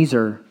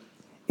Ebenezer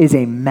is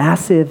a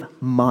massive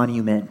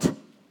monument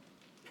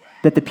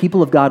that the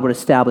people of God would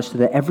establish so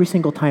that every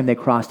single time they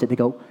crossed it, they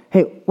go,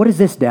 "Hey, what is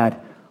this, Dad?"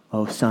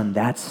 "Oh, son,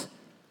 that's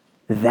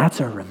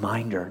a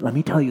reminder. Let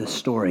me tell you a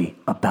story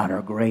about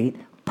our great,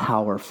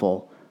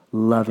 powerful,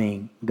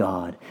 loving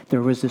God.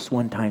 There was this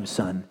one time,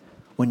 son,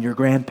 when your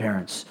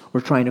grandparents were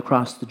trying to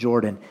cross the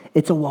Jordan.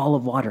 It's a wall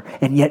of water,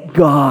 and yet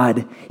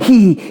God,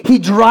 He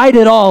dried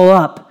it all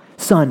up.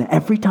 Son,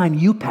 every time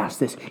you pass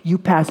this, you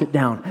pass it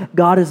down.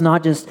 God is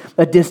not just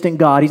a distant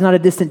God. He's not a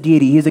distant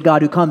deity. He's a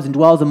God who comes and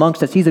dwells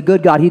amongst us. He's a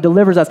good God. He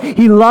delivers us.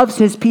 He loves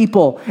His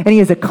people, and He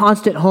is a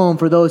constant home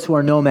for those who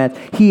are nomads.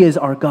 He is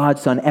our God,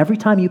 son. Every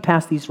time you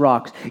pass these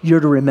rocks,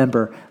 you're to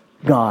remember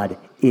God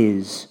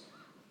is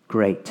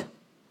great."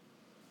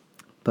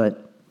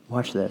 But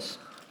watch this.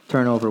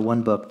 Turn over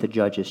one book to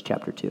Judges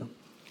chapter 2.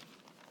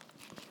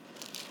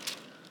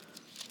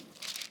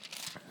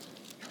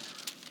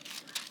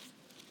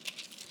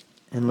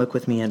 And look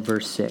with me at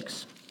verse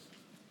 6.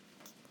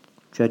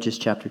 Judges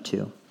chapter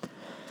 2.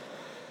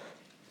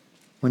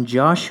 "When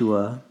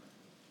Joshua,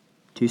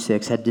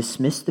 2:6, had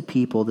dismissed the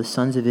people, the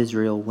sons of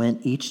Israel went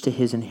each to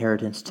his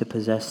inheritance to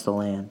possess the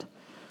land.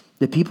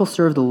 The people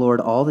served the Lord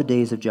all the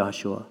days of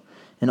Joshua,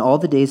 and all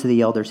the days of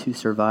the elders who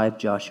survived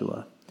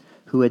Joshua,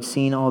 who had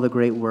seen all the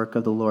great work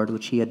of the Lord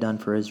which he had done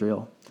for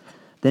Israel.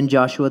 Then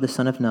Joshua the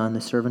son of Nun, the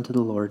servant of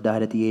the Lord,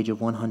 died at the age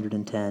of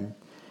 110,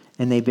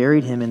 and they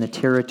buried him in the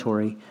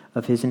territory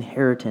of his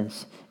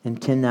inheritance in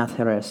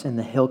Timnath-Heres in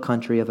the hill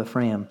country of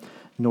Ephraim,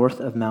 north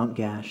of Mount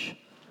Gash.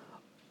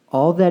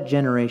 All that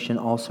generation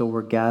also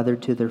were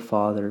gathered to their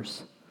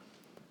fathers,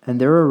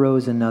 and there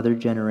arose another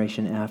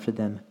generation after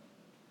them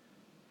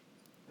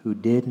who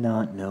did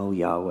not know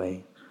Yahweh,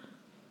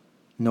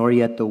 nor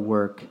yet the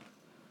work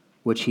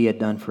which he had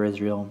done for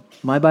Israel."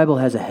 My Bible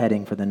has a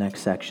heading for the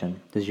next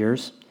section. Does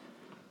yours?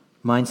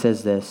 Mine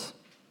says this: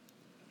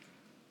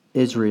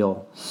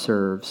 Israel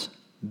serves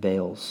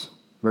Baals.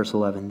 Verse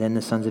 11, "Then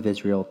the sons of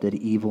Israel did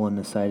evil in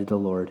the sight of the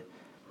Lord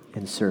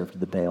and served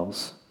the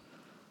Baals."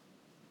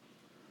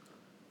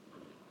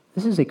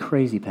 This is a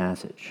crazy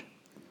passage.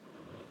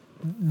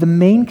 The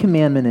main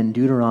commandment in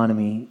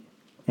Deuteronomy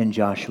and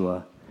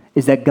Joshua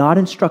is that God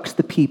instructs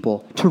the people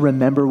to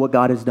remember what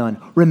God has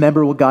done.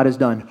 Remember what God has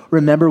done.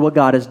 Remember what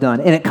God has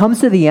done. And it comes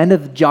to the end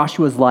of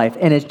Joshua's life,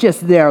 and it's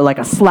just there like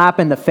a slap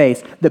in the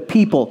face. The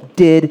people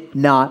did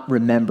not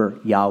remember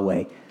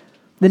Yahweh.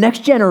 The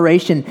next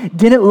generation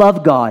didn't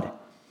love God.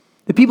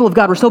 The people of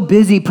God were so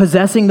busy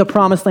possessing the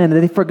promised land that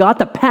they forgot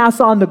to pass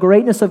on the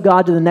greatness of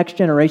God to the next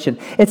generation.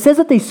 It says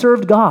that they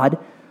served God,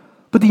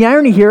 but the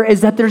irony here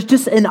is that there's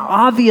just an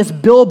obvious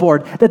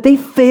billboard that they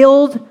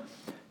failed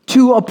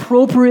to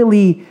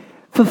appropriately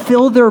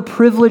fulfill their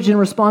privilege and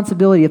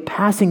responsibility of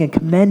passing and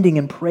commending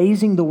and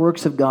praising the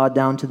works of God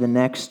down to the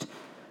next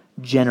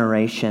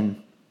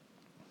generation.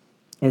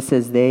 It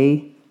says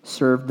they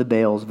served the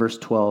Baals, verse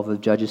 12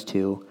 of Judges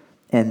 2,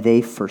 and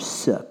they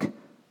forsook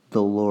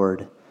the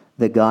Lord,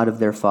 the God of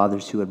their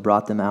fathers who had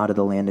brought them out of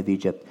the land of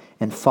Egypt,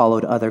 and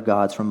followed other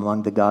gods from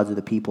among the gods of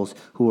the peoples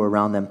who were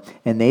around them.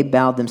 And they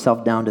bowed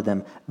themselves down to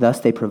them.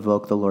 Thus they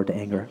provoked the Lord to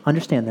anger.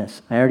 Understand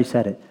this. I already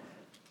said it.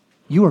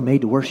 You were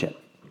made to worship.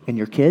 And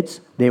your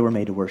kids, they were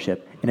made to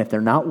worship. And if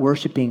they're not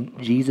worshiping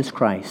Jesus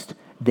Christ,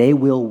 they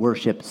will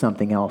worship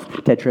something else.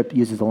 Ted Tripp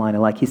uses a line I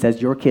like. He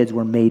says, your kids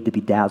were made to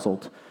be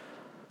dazzled.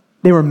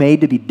 They were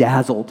made to be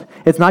dazzled.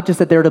 It's not just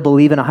that they're to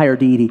believe in a higher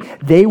deity.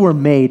 They were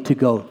made to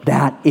go,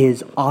 that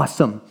is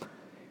awesome.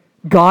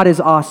 God is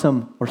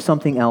awesome, or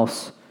something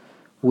else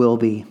will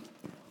be.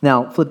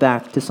 Now, flip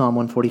back to Psalm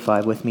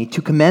 145 with me.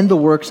 To commend the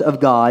works of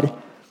God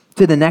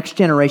to the next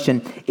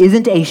generation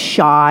isn't a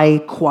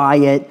shy,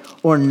 quiet,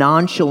 or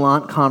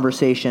nonchalant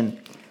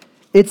conversation.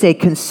 It's a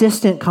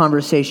consistent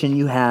conversation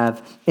you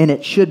have, and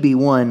it should be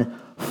one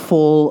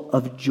full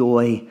of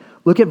joy.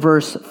 Look at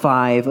verse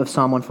 5 of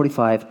Psalm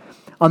 145.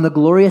 On the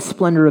glorious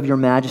splendor of your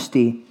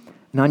majesty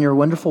and on your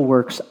wonderful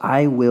works,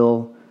 I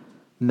will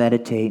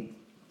meditate.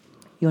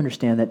 You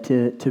understand that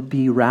to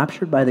be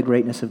raptured by the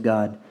greatness of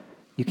God,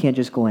 you can't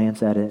just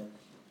glance at it.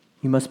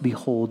 You must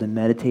behold and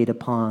meditate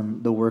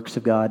upon the works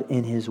of God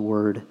in His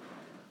Word.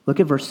 Look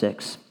at verse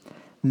 6.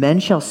 Men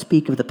shall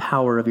speak of the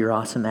power of your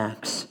awesome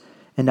acts,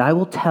 and I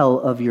will tell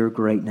of your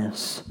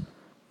greatness.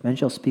 Men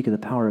shall speak of the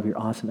power of your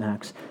awesome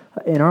acts.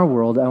 In our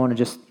world, I want to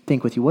just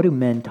think with you, what do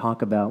men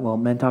talk about? Well,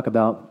 men talk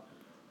about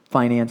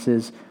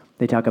finances.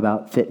 They talk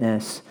about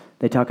fitness.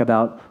 They talk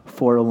about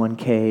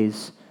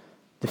 401ks,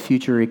 the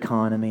future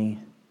economy.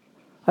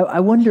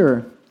 I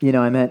wonder,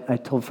 I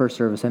told first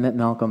service, I met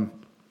Malcolm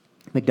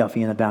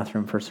McDuffie in the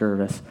bathroom for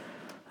service.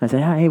 I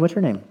said, hey, what's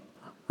your name?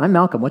 I'm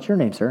Malcolm. What's your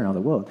name, sir? And I was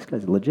like, whoa, this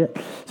guy's legit.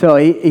 So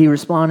he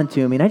responded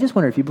to me, and I just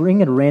wonder if you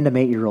bring a random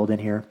 8-year-old in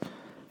here,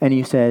 and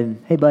you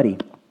said, hey, buddy,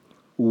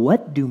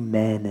 what do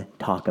men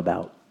talk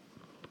about?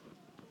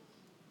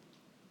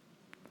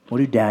 What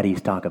do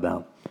daddies talk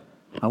about?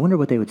 I wonder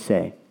what they would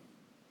say.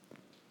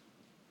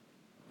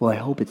 Well, I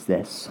hope it's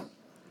this.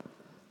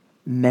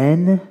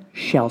 Men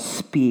shall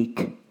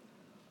speak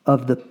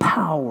of the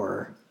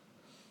power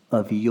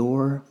of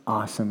your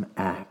awesome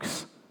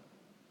acts.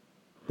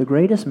 The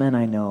greatest men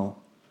I know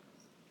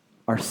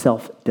are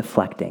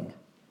self-deflecting,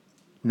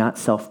 not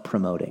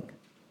self-promoting.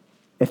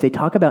 If they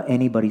talk about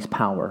anybody's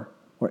power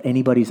or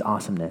anybody's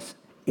awesomeness,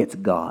 it's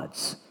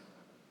God's.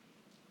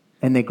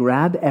 And they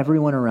grab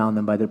everyone around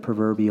them by the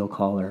proverbial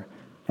collar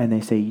and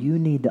they say, you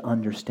need to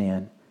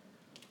understand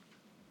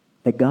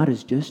that God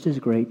is just as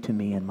great to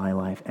me in my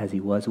life as He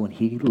was when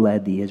He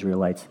led the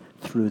Israelites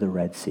through the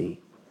Red Sea.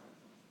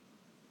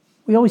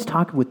 We always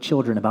talk with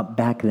children about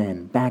back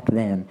then.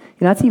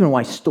 That's even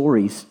why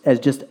stories, as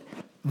just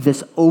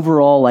this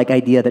overall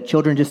idea that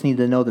children just need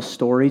to know the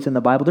stories in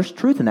the Bible. There's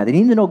truth in that. They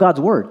need to know God's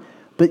Word.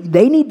 But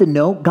they need to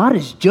know God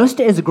is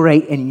just as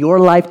great in your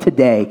life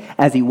today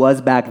as He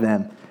was back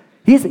then.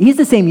 He's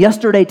the same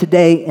yesterday,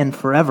 today, and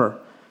forever.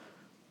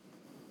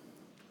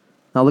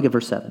 Now look at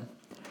verse 7.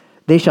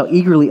 They shall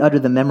eagerly utter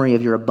the memory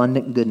of your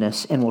abundant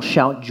goodness and will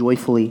shout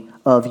joyfully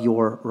of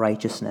your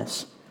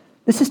righteousness.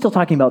 This is still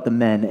talking about the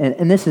men,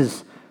 and this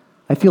is,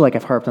 I feel like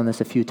I've harped on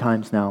this a few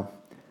times now.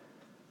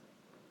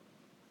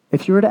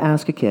 If you were to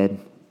ask a kid,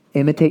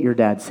 imitate your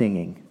dad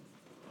singing,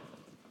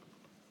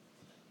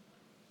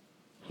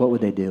 what would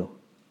they do?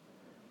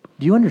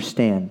 Do you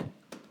understand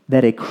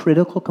that a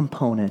critical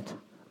component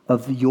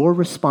of your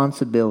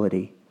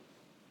responsibility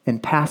in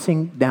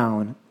passing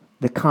down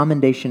the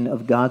commendation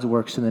of God's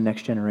works to the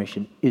next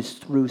generation is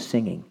through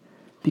singing?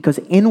 Because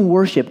in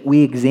worship,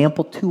 we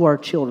example to our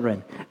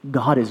children,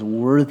 God is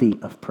worthy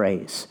of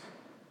praise.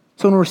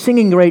 So when we're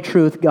singing great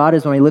truth, God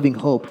is my living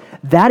hope,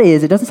 that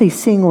is, it doesn't say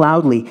sing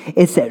loudly,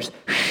 it says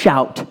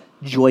shout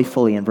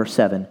joyfully in verse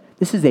 7.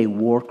 This is a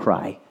war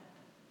cry.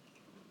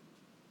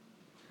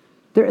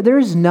 There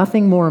is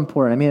nothing more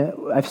important. I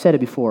mean, I've said it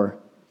before.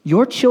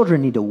 Your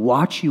children need to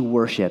watch you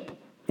worship,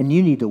 and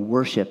you need to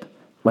worship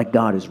like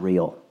God is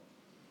real.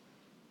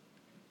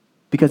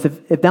 Because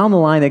if down the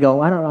line they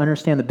go, I don't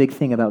understand the big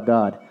thing about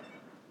God,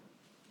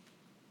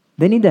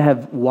 they need to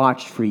have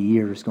watched for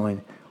years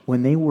going,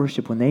 when they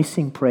worship, when they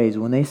sing praise,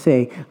 when they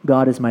say,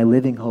 God is my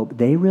living hope,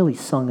 they really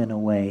sung in a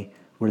way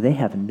where they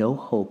have no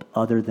hope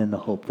other than the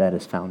hope that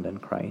is found in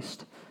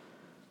Christ.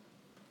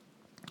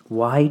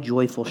 Why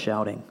joyful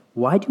shouting?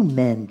 Why do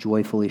men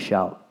joyfully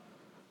shout?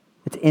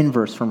 It's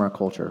inverse from our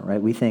culture,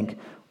 right? We think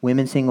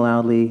women sing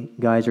loudly,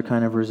 guys are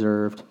kind of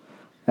reserved.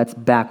 That's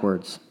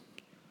backwards.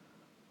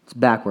 It's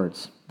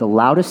backwards. The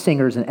loudest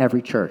singers in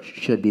every church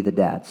should be the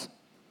dads.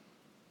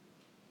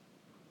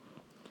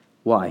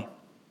 Why?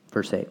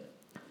 Verse 8.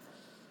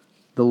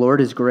 The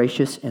Lord is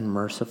gracious and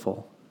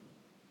merciful,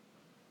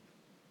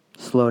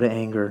 slow to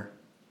anger,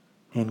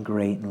 and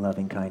great in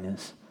loving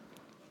kindness.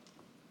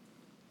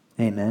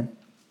 Amen.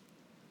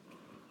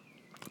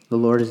 The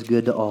Lord is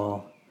good to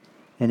all,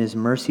 and his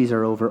mercies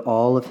are over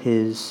all of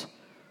his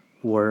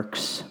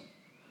works.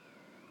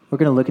 We're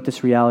going to look at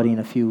this reality in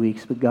a few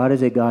weeks, but God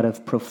is a God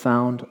of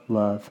profound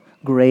love,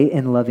 great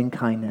and loving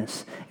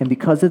kindness. And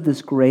because of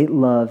this great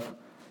love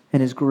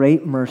and his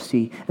great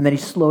mercy, and that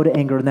he's slow to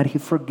anger, and that he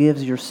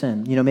forgives your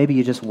sin. You know, maybe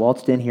you just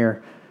waltzed in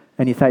here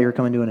and you thought you were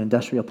coming to an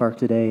industrial park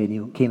today and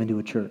you came into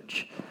a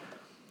church.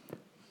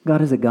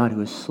 God is a God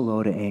who is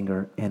slow to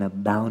anger and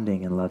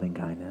abounding in loving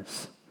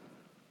kindness.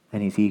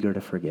 And he's eager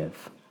to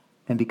forgive.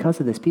 And because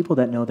of this, people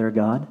that know their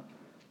God,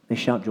 they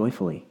shout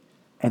joyfully,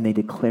 and they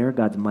declare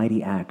God's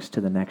mighty acts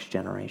to the next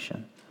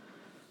generation.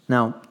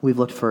 Now, we've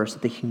looked first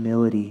at the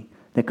humility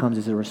that comes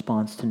as a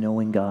response to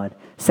knowing God.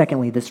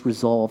 Secondly, this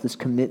resolve, this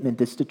commitment,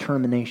 this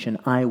determination,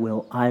 I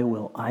will, I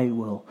will, I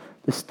will.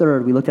 This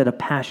third, we looked at a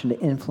passion to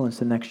influence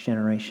the next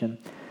generation.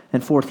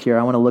 And fourth here,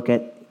 I want to look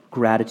at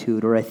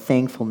gratitude or a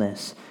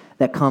thankfulness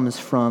that comes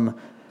from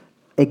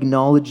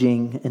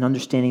acknowledging and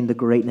understanding the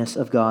greatness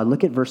of God.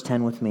 Look at verse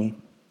 10 with me.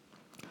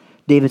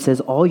 David says,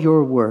 all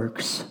your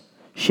works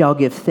shall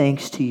give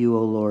thanks to you,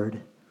 O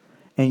Lord,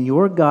 and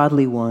your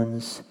godly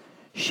ones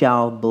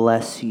shall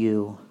bless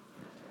you.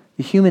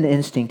 The human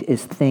instinct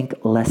is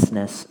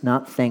thanklessness,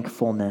 not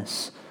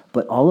thankfulness.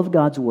 But all of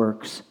God's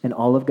works and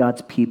all of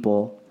God's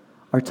people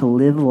are to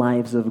live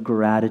lives of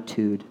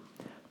gratitude.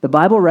 The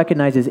Bible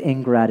recognizes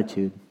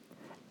ingratitude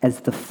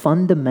as the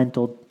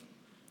fundamental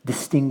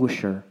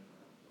distinguisher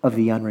of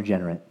the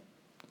unregenerate.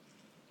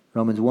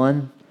 Romans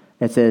 1,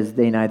 it says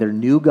they neither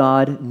knew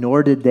God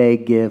nor did they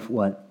give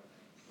what?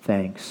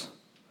 Thanks.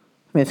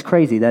 I mean, it's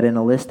crazy that in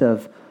a list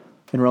of,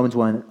 in Romans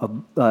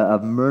 1,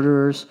 of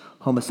murderers,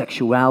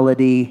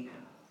 homosexuality,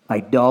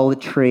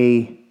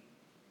 idolatry,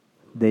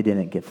 they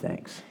didn't give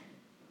thanks.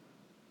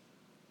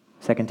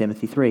 2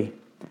 Timothy 3.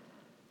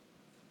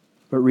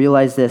 But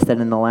realize this, that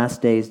in the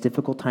last days,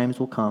 difficult times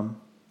will come.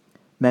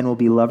 Men will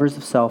be lovers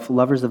of self,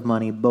 lovers of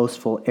money,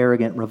 boastful,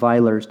 arrogant,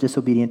 revilers,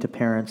 disobedient to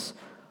parents,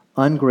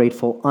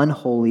 ungrateful,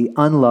 unholy,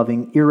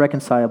 unloving,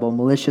 irreconcilable,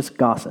 malicious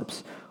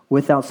gossips,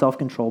 without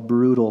self-control,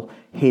 brutal,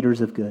 haters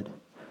of good.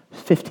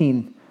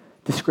 15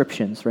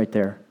 descriptions right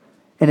there.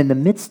 And in the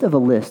midst of a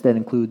list that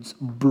includes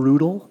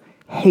brutal,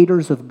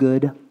 haters of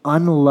good,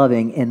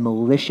 unloving, and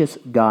malicious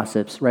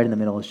gossips, right in the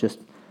middle is just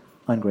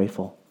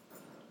ungrateful.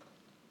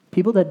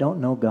 People that don't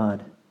know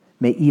God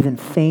may even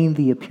feign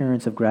the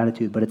appearance of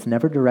gratitude, but it's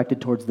never directed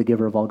towards the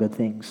giver of all good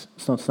things.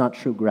 So it's not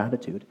true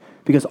gratitude.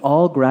 Because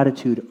all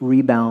gratitude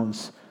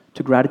rebounds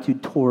to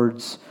gratitude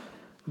towards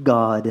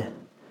God.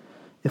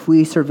 If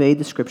we survey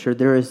the scripture,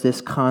 there is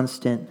this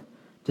constant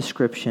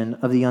description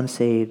of the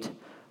unsaved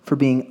for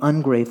being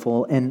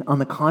ungrateful. And on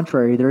the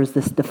contrary, there is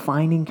this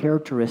defining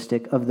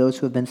characteristic of those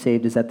who have been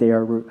saved is that they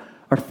are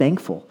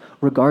thankful,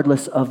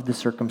 regardless of the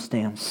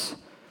circumstance.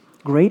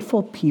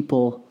 Grateful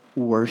people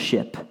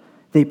worship.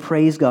 They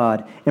praise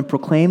God and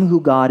proclaim who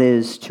God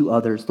is to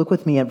others. Look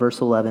with me at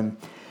verse 11.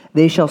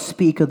 They shall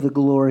speak of the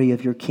glory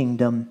of your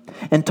kingdom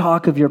and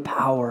talk of your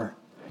power,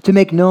 to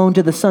make known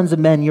to the sons of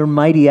men your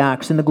mighty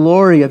acts and the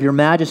glory of your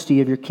majesty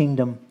of your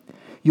kingdom.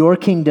 Your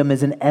kingdom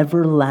is an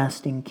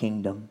everlasting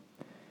kingdom,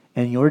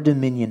 and your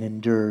dominion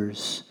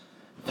endures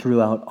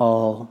throughout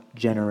all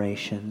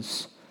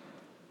generations.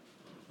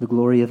 The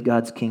glory of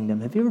God's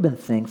kingdom. Have you ever been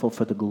thankful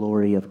for the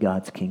glory of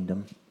God's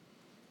kingdom?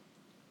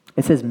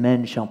 It says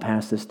men shall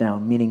pass this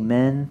down, meaning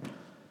men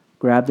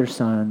grab their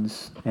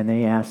sons and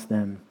they ask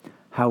them,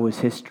 how was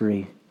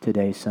history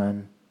today,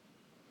 son?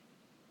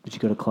 Did you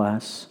go to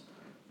class?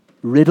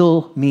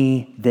 Riddle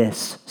me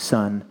this,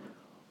 son.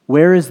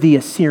 Where is the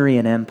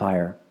Assyrian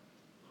Empire?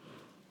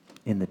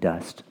 In the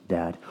dust,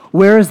 Dad.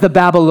 Where is the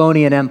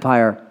Babylonian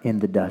Empire? In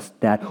the dust,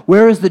 Dad.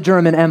 Where is the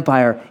German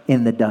Empire?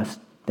 In the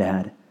dust,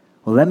 Dad.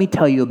 Well, let me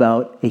tell you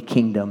about a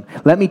kingdom.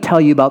 Let me tell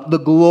you about the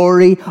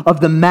glory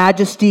of the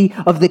majesty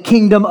of the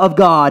kingdom of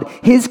God.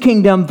 His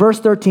kingdom,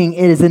 verse 13,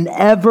 it is an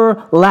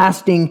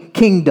everlasting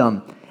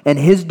kingdom, and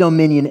his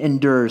dominion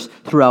endures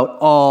throughout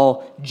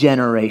all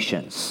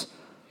generations.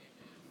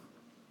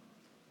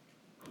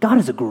 God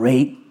is a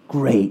great,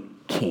 great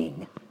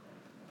king.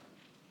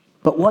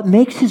 But what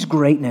makes his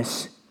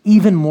greatness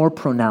even more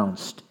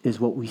pronounced is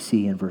what we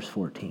see in verse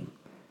 14.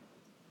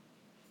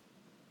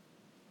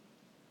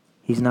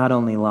 He's not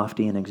only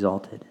lofty and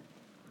exalted,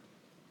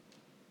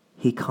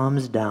 he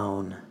comes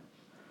down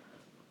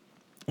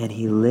and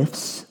he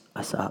lifts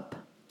us up.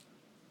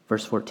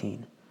 Verse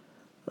 14,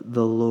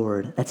 the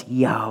Lord, that's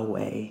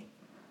Yahweh,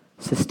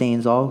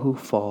 sustains all who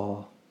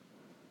fall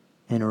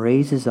and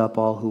raises up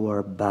all who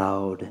are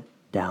bowed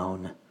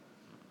down.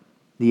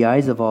 The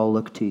eyes of all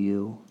look to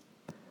you,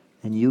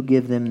 and you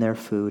give them their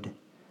food.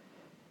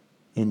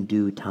 in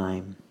due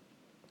time.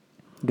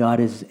 God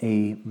is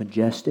a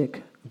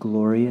majestic,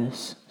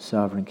 glorious,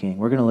 sovereign King.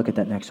 We're going to look at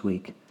that next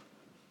week.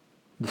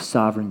 The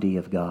sovereignty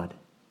of God.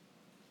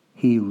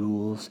 He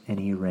rules and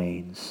he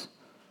reigns.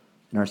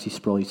 And R.C.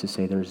 Sproul used to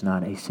say there's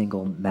not a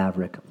single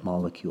maverick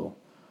molecule.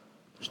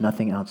 There's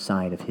nothing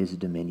outside of his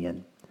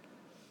dominion.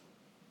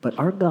 But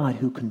our God,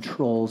 who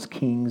controls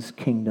kings,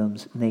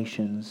 kingdoms,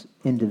 nations,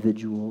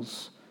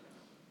 individuals,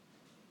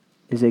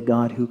 is a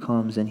God who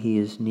comes and he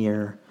is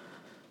near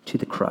to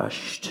the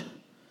crushed.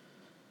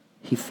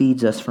 He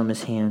feeds us from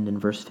his hand in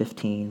verse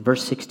 15.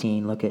 Verse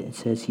 16, look at it. It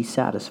says, he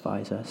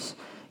satisfies us.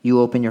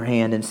 You open your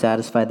hand and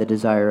satisfy the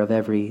desire of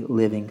every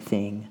living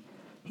thing.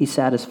 He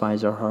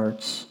satisfies our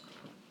hearts.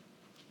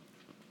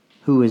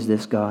 Who is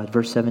this God?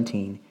 Verse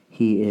 17,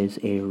 he is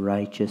a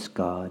righteous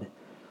God.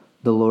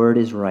 The Lord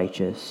is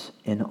righteous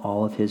in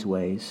all of his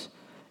ways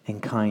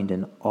and kind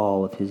in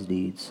all of his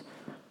deeds.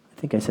 I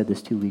think I said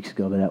this 2 weeks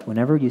ago, but that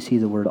whenever you see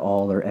the word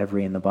all or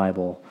every in the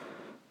Bible,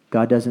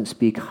 God doesn't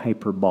speak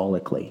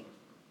hyperbolically.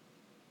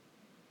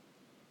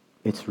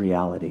 It's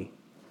reality,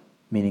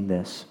 meaning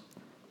this: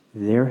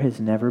 there has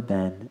never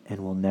been and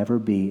will never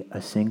be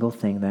a single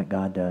thing that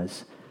God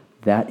does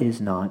that is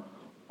not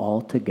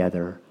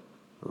altogether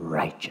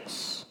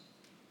righteous.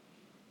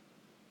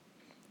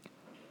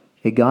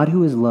 A God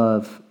who is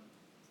love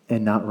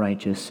and not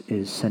righteous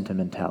is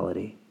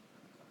sentimentality.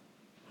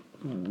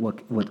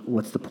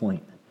 What's the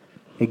point?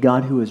 A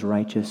God who is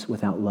righteous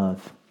without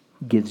love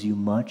gives you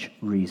much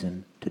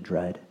reason to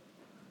dread.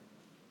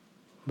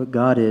 But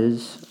God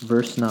is,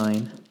 verse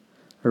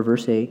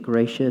 8,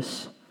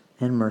 gracious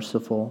and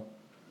merciful,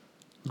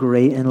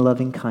 great in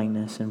loving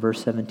kindness. In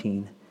verse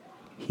 17,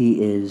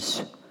 he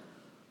is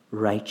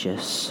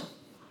righteous.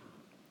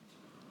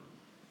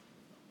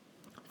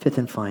 Fifth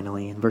and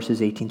finally, in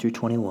verses 18 through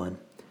 21,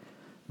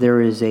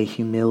 there is a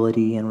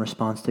humility in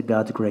response to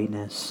God's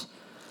greatness.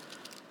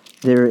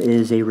 There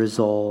is a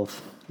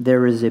resolve.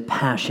 There is a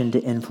passion to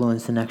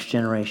influence the next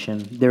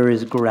generation. There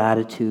is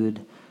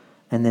gratitude.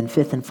 And then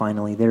fifth and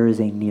finally, there is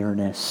a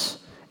nearness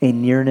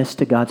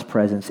to God's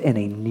presence and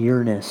a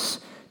nearness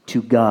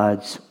to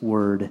God's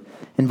word.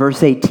 In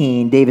verse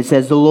 18, David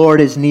says, the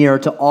Lord is near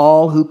to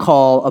all who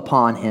call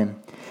upon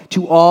him,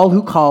 to all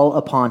who call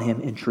upon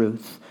him in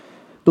truth.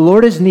 The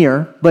Lord is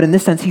near, but in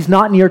this sense, he's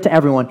not near to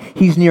everyone.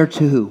 He's near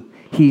to who?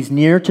 He's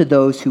near to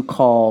those who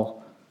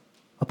call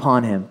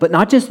upon him. But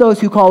not just those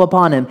who call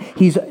upon him.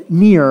 He's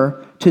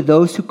near to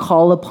those who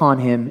call upon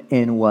him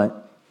in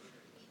what?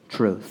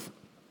 Truth.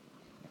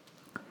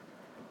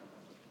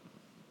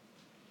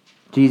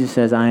 Jesus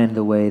says, I am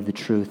the way, the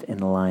truth, and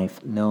the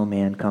life. No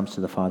man comes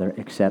to the Father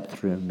except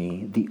through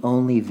me. The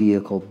only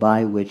vehicle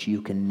by which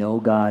you can know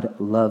God,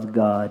 love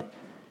God,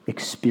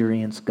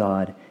 experience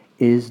God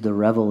is the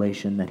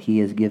revelation that he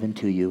has given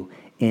to you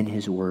in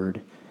his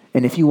word.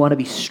 And if you want to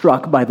be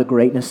struck by the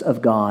greatness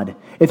of God,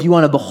 if you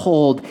want to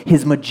behold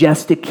his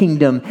majestic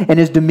kingdom and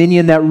his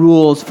dominion that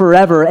rules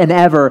forever and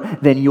ever,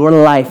 then your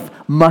life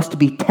must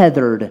be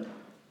tethered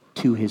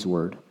to his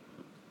word.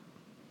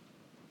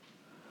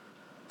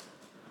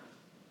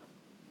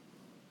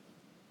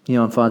 You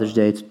know, on Father's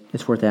Day,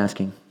 it's worth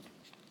asking.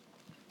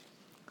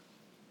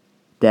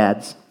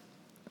 Dads,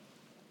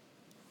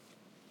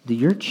 do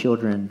your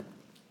children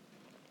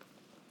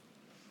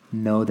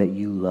know that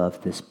you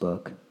love this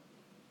book?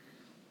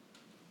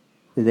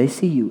 Do they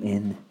see you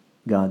in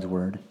God's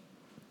word?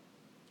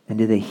 And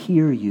do they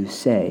hear you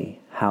say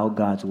how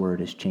God's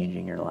word is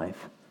changing your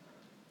life?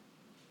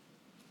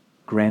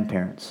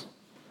 Grandparents,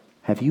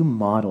 have you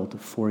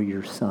modeled for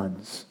your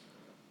sons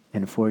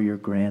and for your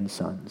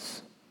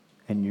grandsons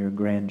and your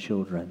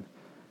grandchildren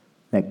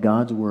that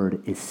God's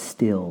word is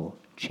still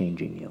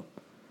changing you?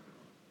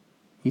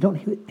 You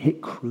don't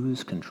hit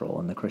cruise control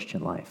in the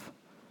Christian life.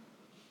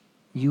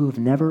 You have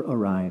never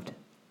arrived.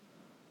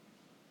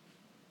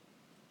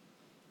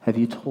 Have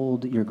you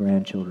told your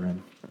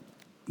grandchildren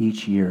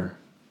each year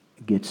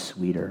gets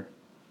sweeter?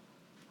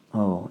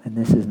 Oh, and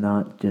this is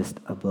not just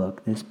a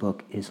book. This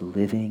book is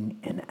living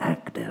and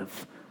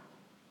active.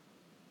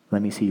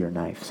 Let me see your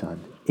knife,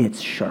 son.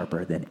 It's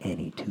sharper than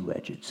any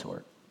two-edged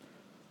sword.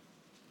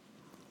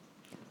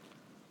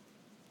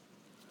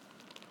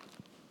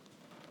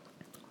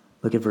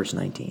 Look at verse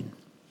 19.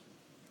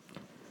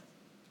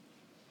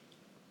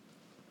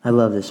 I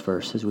love this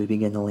verse as we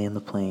begin to land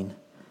the plane.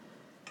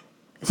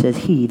 It says,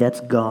 he, that's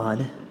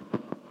God,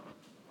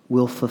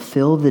 will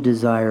fulfill the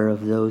desire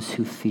of those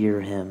who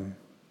fear him.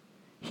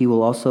 He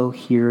will also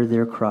hear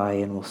their cry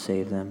and will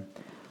save them.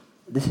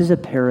 This is a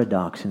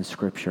paradox in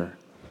Scripture.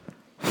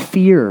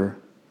 Fear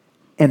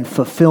and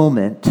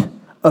fulfillment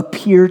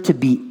appear to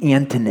be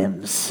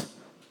antonyms.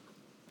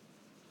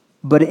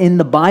 But in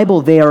the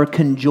Bible, they are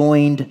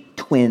conjoined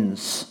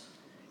twins.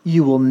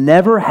 You will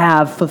never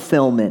have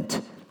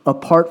fulfillment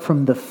apart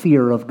from the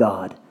fear of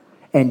God.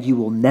 And you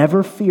will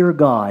never fear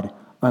God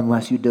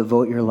unless you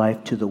devote your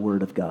life to the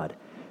Word of God.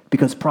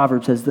 Because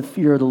Proverbs says the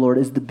fear of the Lord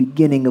is the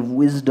beginning of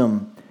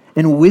wisdom.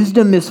 And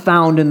wisdom is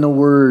found in the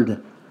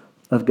Word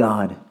of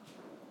God.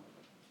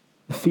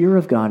 The fear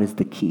of God is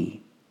the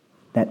key.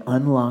 that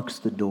unlocks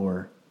the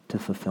door to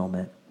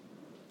fulfillment.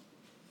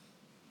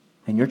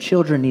 And your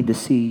children need to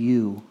see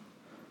you.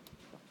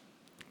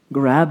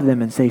 Grab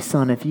them and say,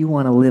 son, if you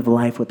want to live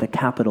life with a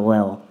capital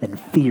L, then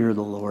fear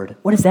the Lord.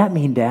 What does that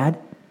mean, Dad?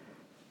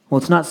 Well,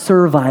 it's not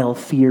servile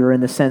fear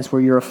in the sense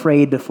where you're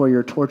afraid before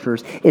your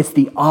torturers. It's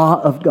the awe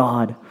of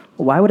God.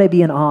 Well, why would I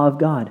be in awe of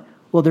God?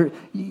 Well,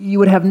 you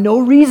would have no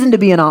reason to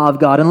be in awe of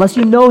God unless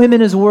you know him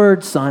in his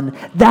word, son.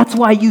 That's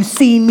why you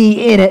see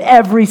me in it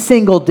every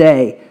single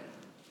day.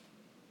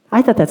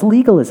 I thought that's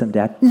legalism,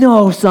 Dad.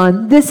 No,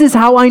 son, this is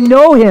how I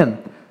know him.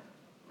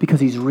 Because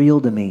he's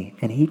real to me,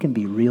 and he can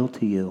be real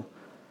to you.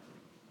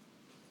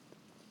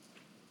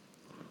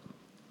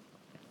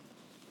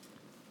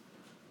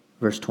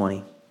 Verse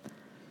 20.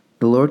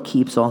 The Lord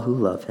keeps all who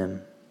love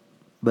him,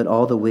 but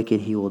all the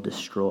wicked he will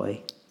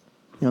destroy.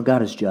 You know,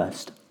 God is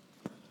just.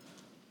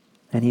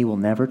 And he will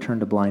never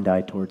turn a blind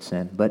eye towards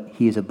sin, but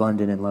he is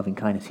abundant in loving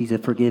kindness. He's a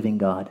forgiving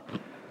God.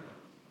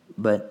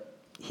 But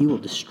he will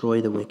destroy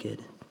the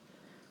wicked.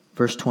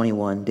 Verse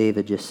 21,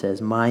 David just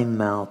says, my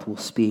mouth will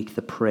speak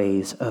the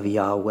praise of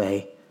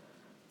Yahweh,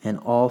 and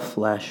all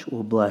flesh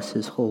will bless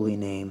his holy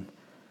name.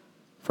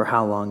 For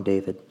how long,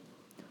 David?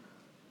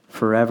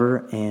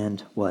 Forever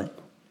and what?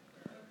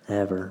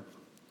 Ever.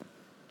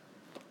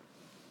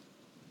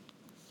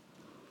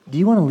 Do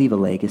you want to leave a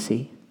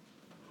legacy?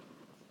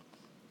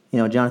 You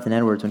know, Jonathan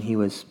Edwards, when he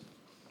was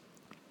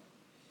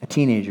a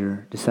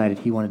teenager, decided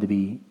he wanted to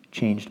be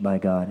changed by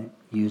God,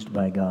 used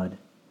by God.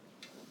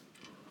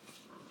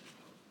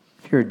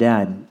 If you're a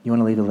dad, you want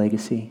to leave a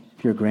legacy?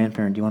 If you're a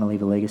grandparent, do you want to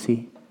leave a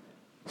legacy?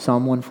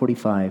 Psalm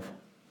 145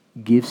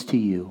 gives to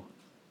you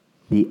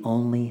the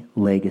only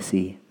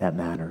legacy that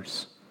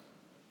matters.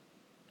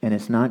 And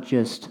it's not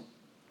just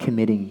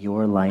committing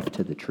your life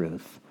to the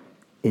truth.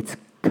 It's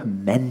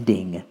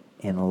commending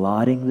and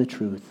lauding the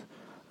truth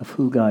of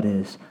who God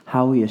is,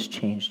 how he has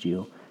changed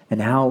you,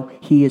 and how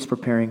he is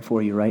preparing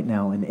for you right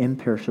now an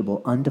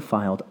imperishable,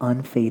 undefiled,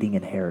 unfading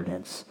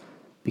inheritance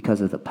because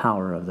of the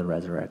power of the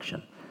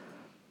resurrection.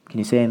 Can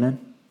you say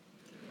amen?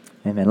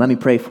 Amen. Let me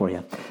pray for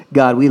you.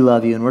 God, we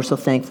love you, and we're so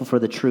thankful for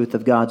the truth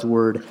of God's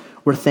word.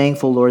 We're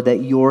thankful, Lord,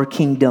 that your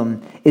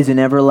kingdom is an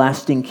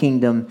everlasting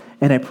kingdom,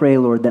 and I pray,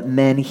 Lord, that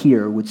men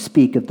here would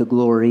speak of the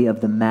glory,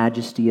 of the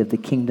majesty of the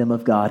kingdom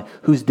of God,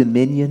 whose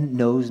dominion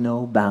knows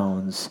no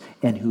bounds,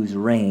 and whose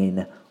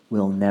reign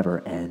will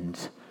never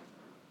end.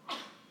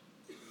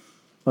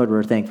 Lord,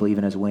 we're thankful,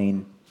 even as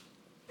Wayne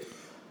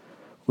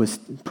was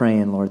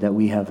praying, Lord, that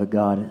we have a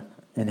God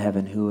in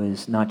heaven who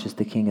is not just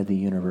the King of the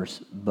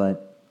universe,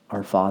 but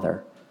our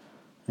Father.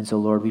 And so,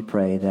 Lord, we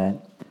pray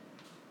that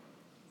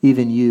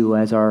even you,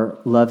 as our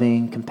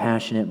loving,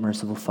 compassionate,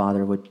 merciful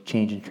Father, would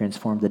change and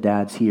transform the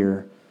dads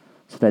here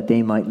so that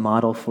they might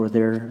model for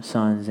their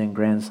sons and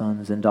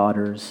grandsons and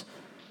daughters,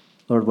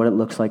 Lord, what it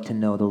looks like to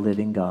know the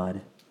living God.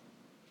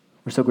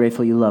 We're so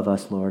grateful you love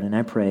us, Lord, and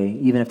I pray,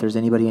 even if there's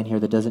anybody in here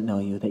that doesn't know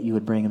you, that you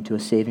would bring them to a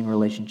saving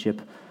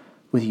relationship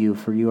with you,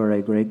 for you are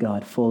a great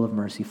God, full of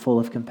mercy, full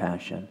of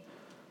compassion,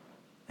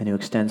 and who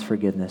extends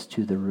forgiveness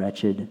to the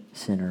wretched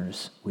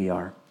sinners we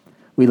are.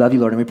 We love you,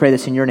 Lord, and we pray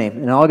this in your name.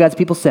 And all God's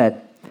people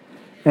said,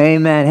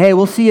 amen. Hey,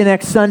 we'll see you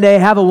next Sunday.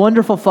 Have a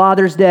wonderful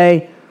Father's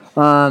Day,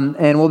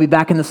 and we'll be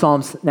back in the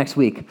Psalms next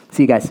week.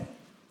 See you guys.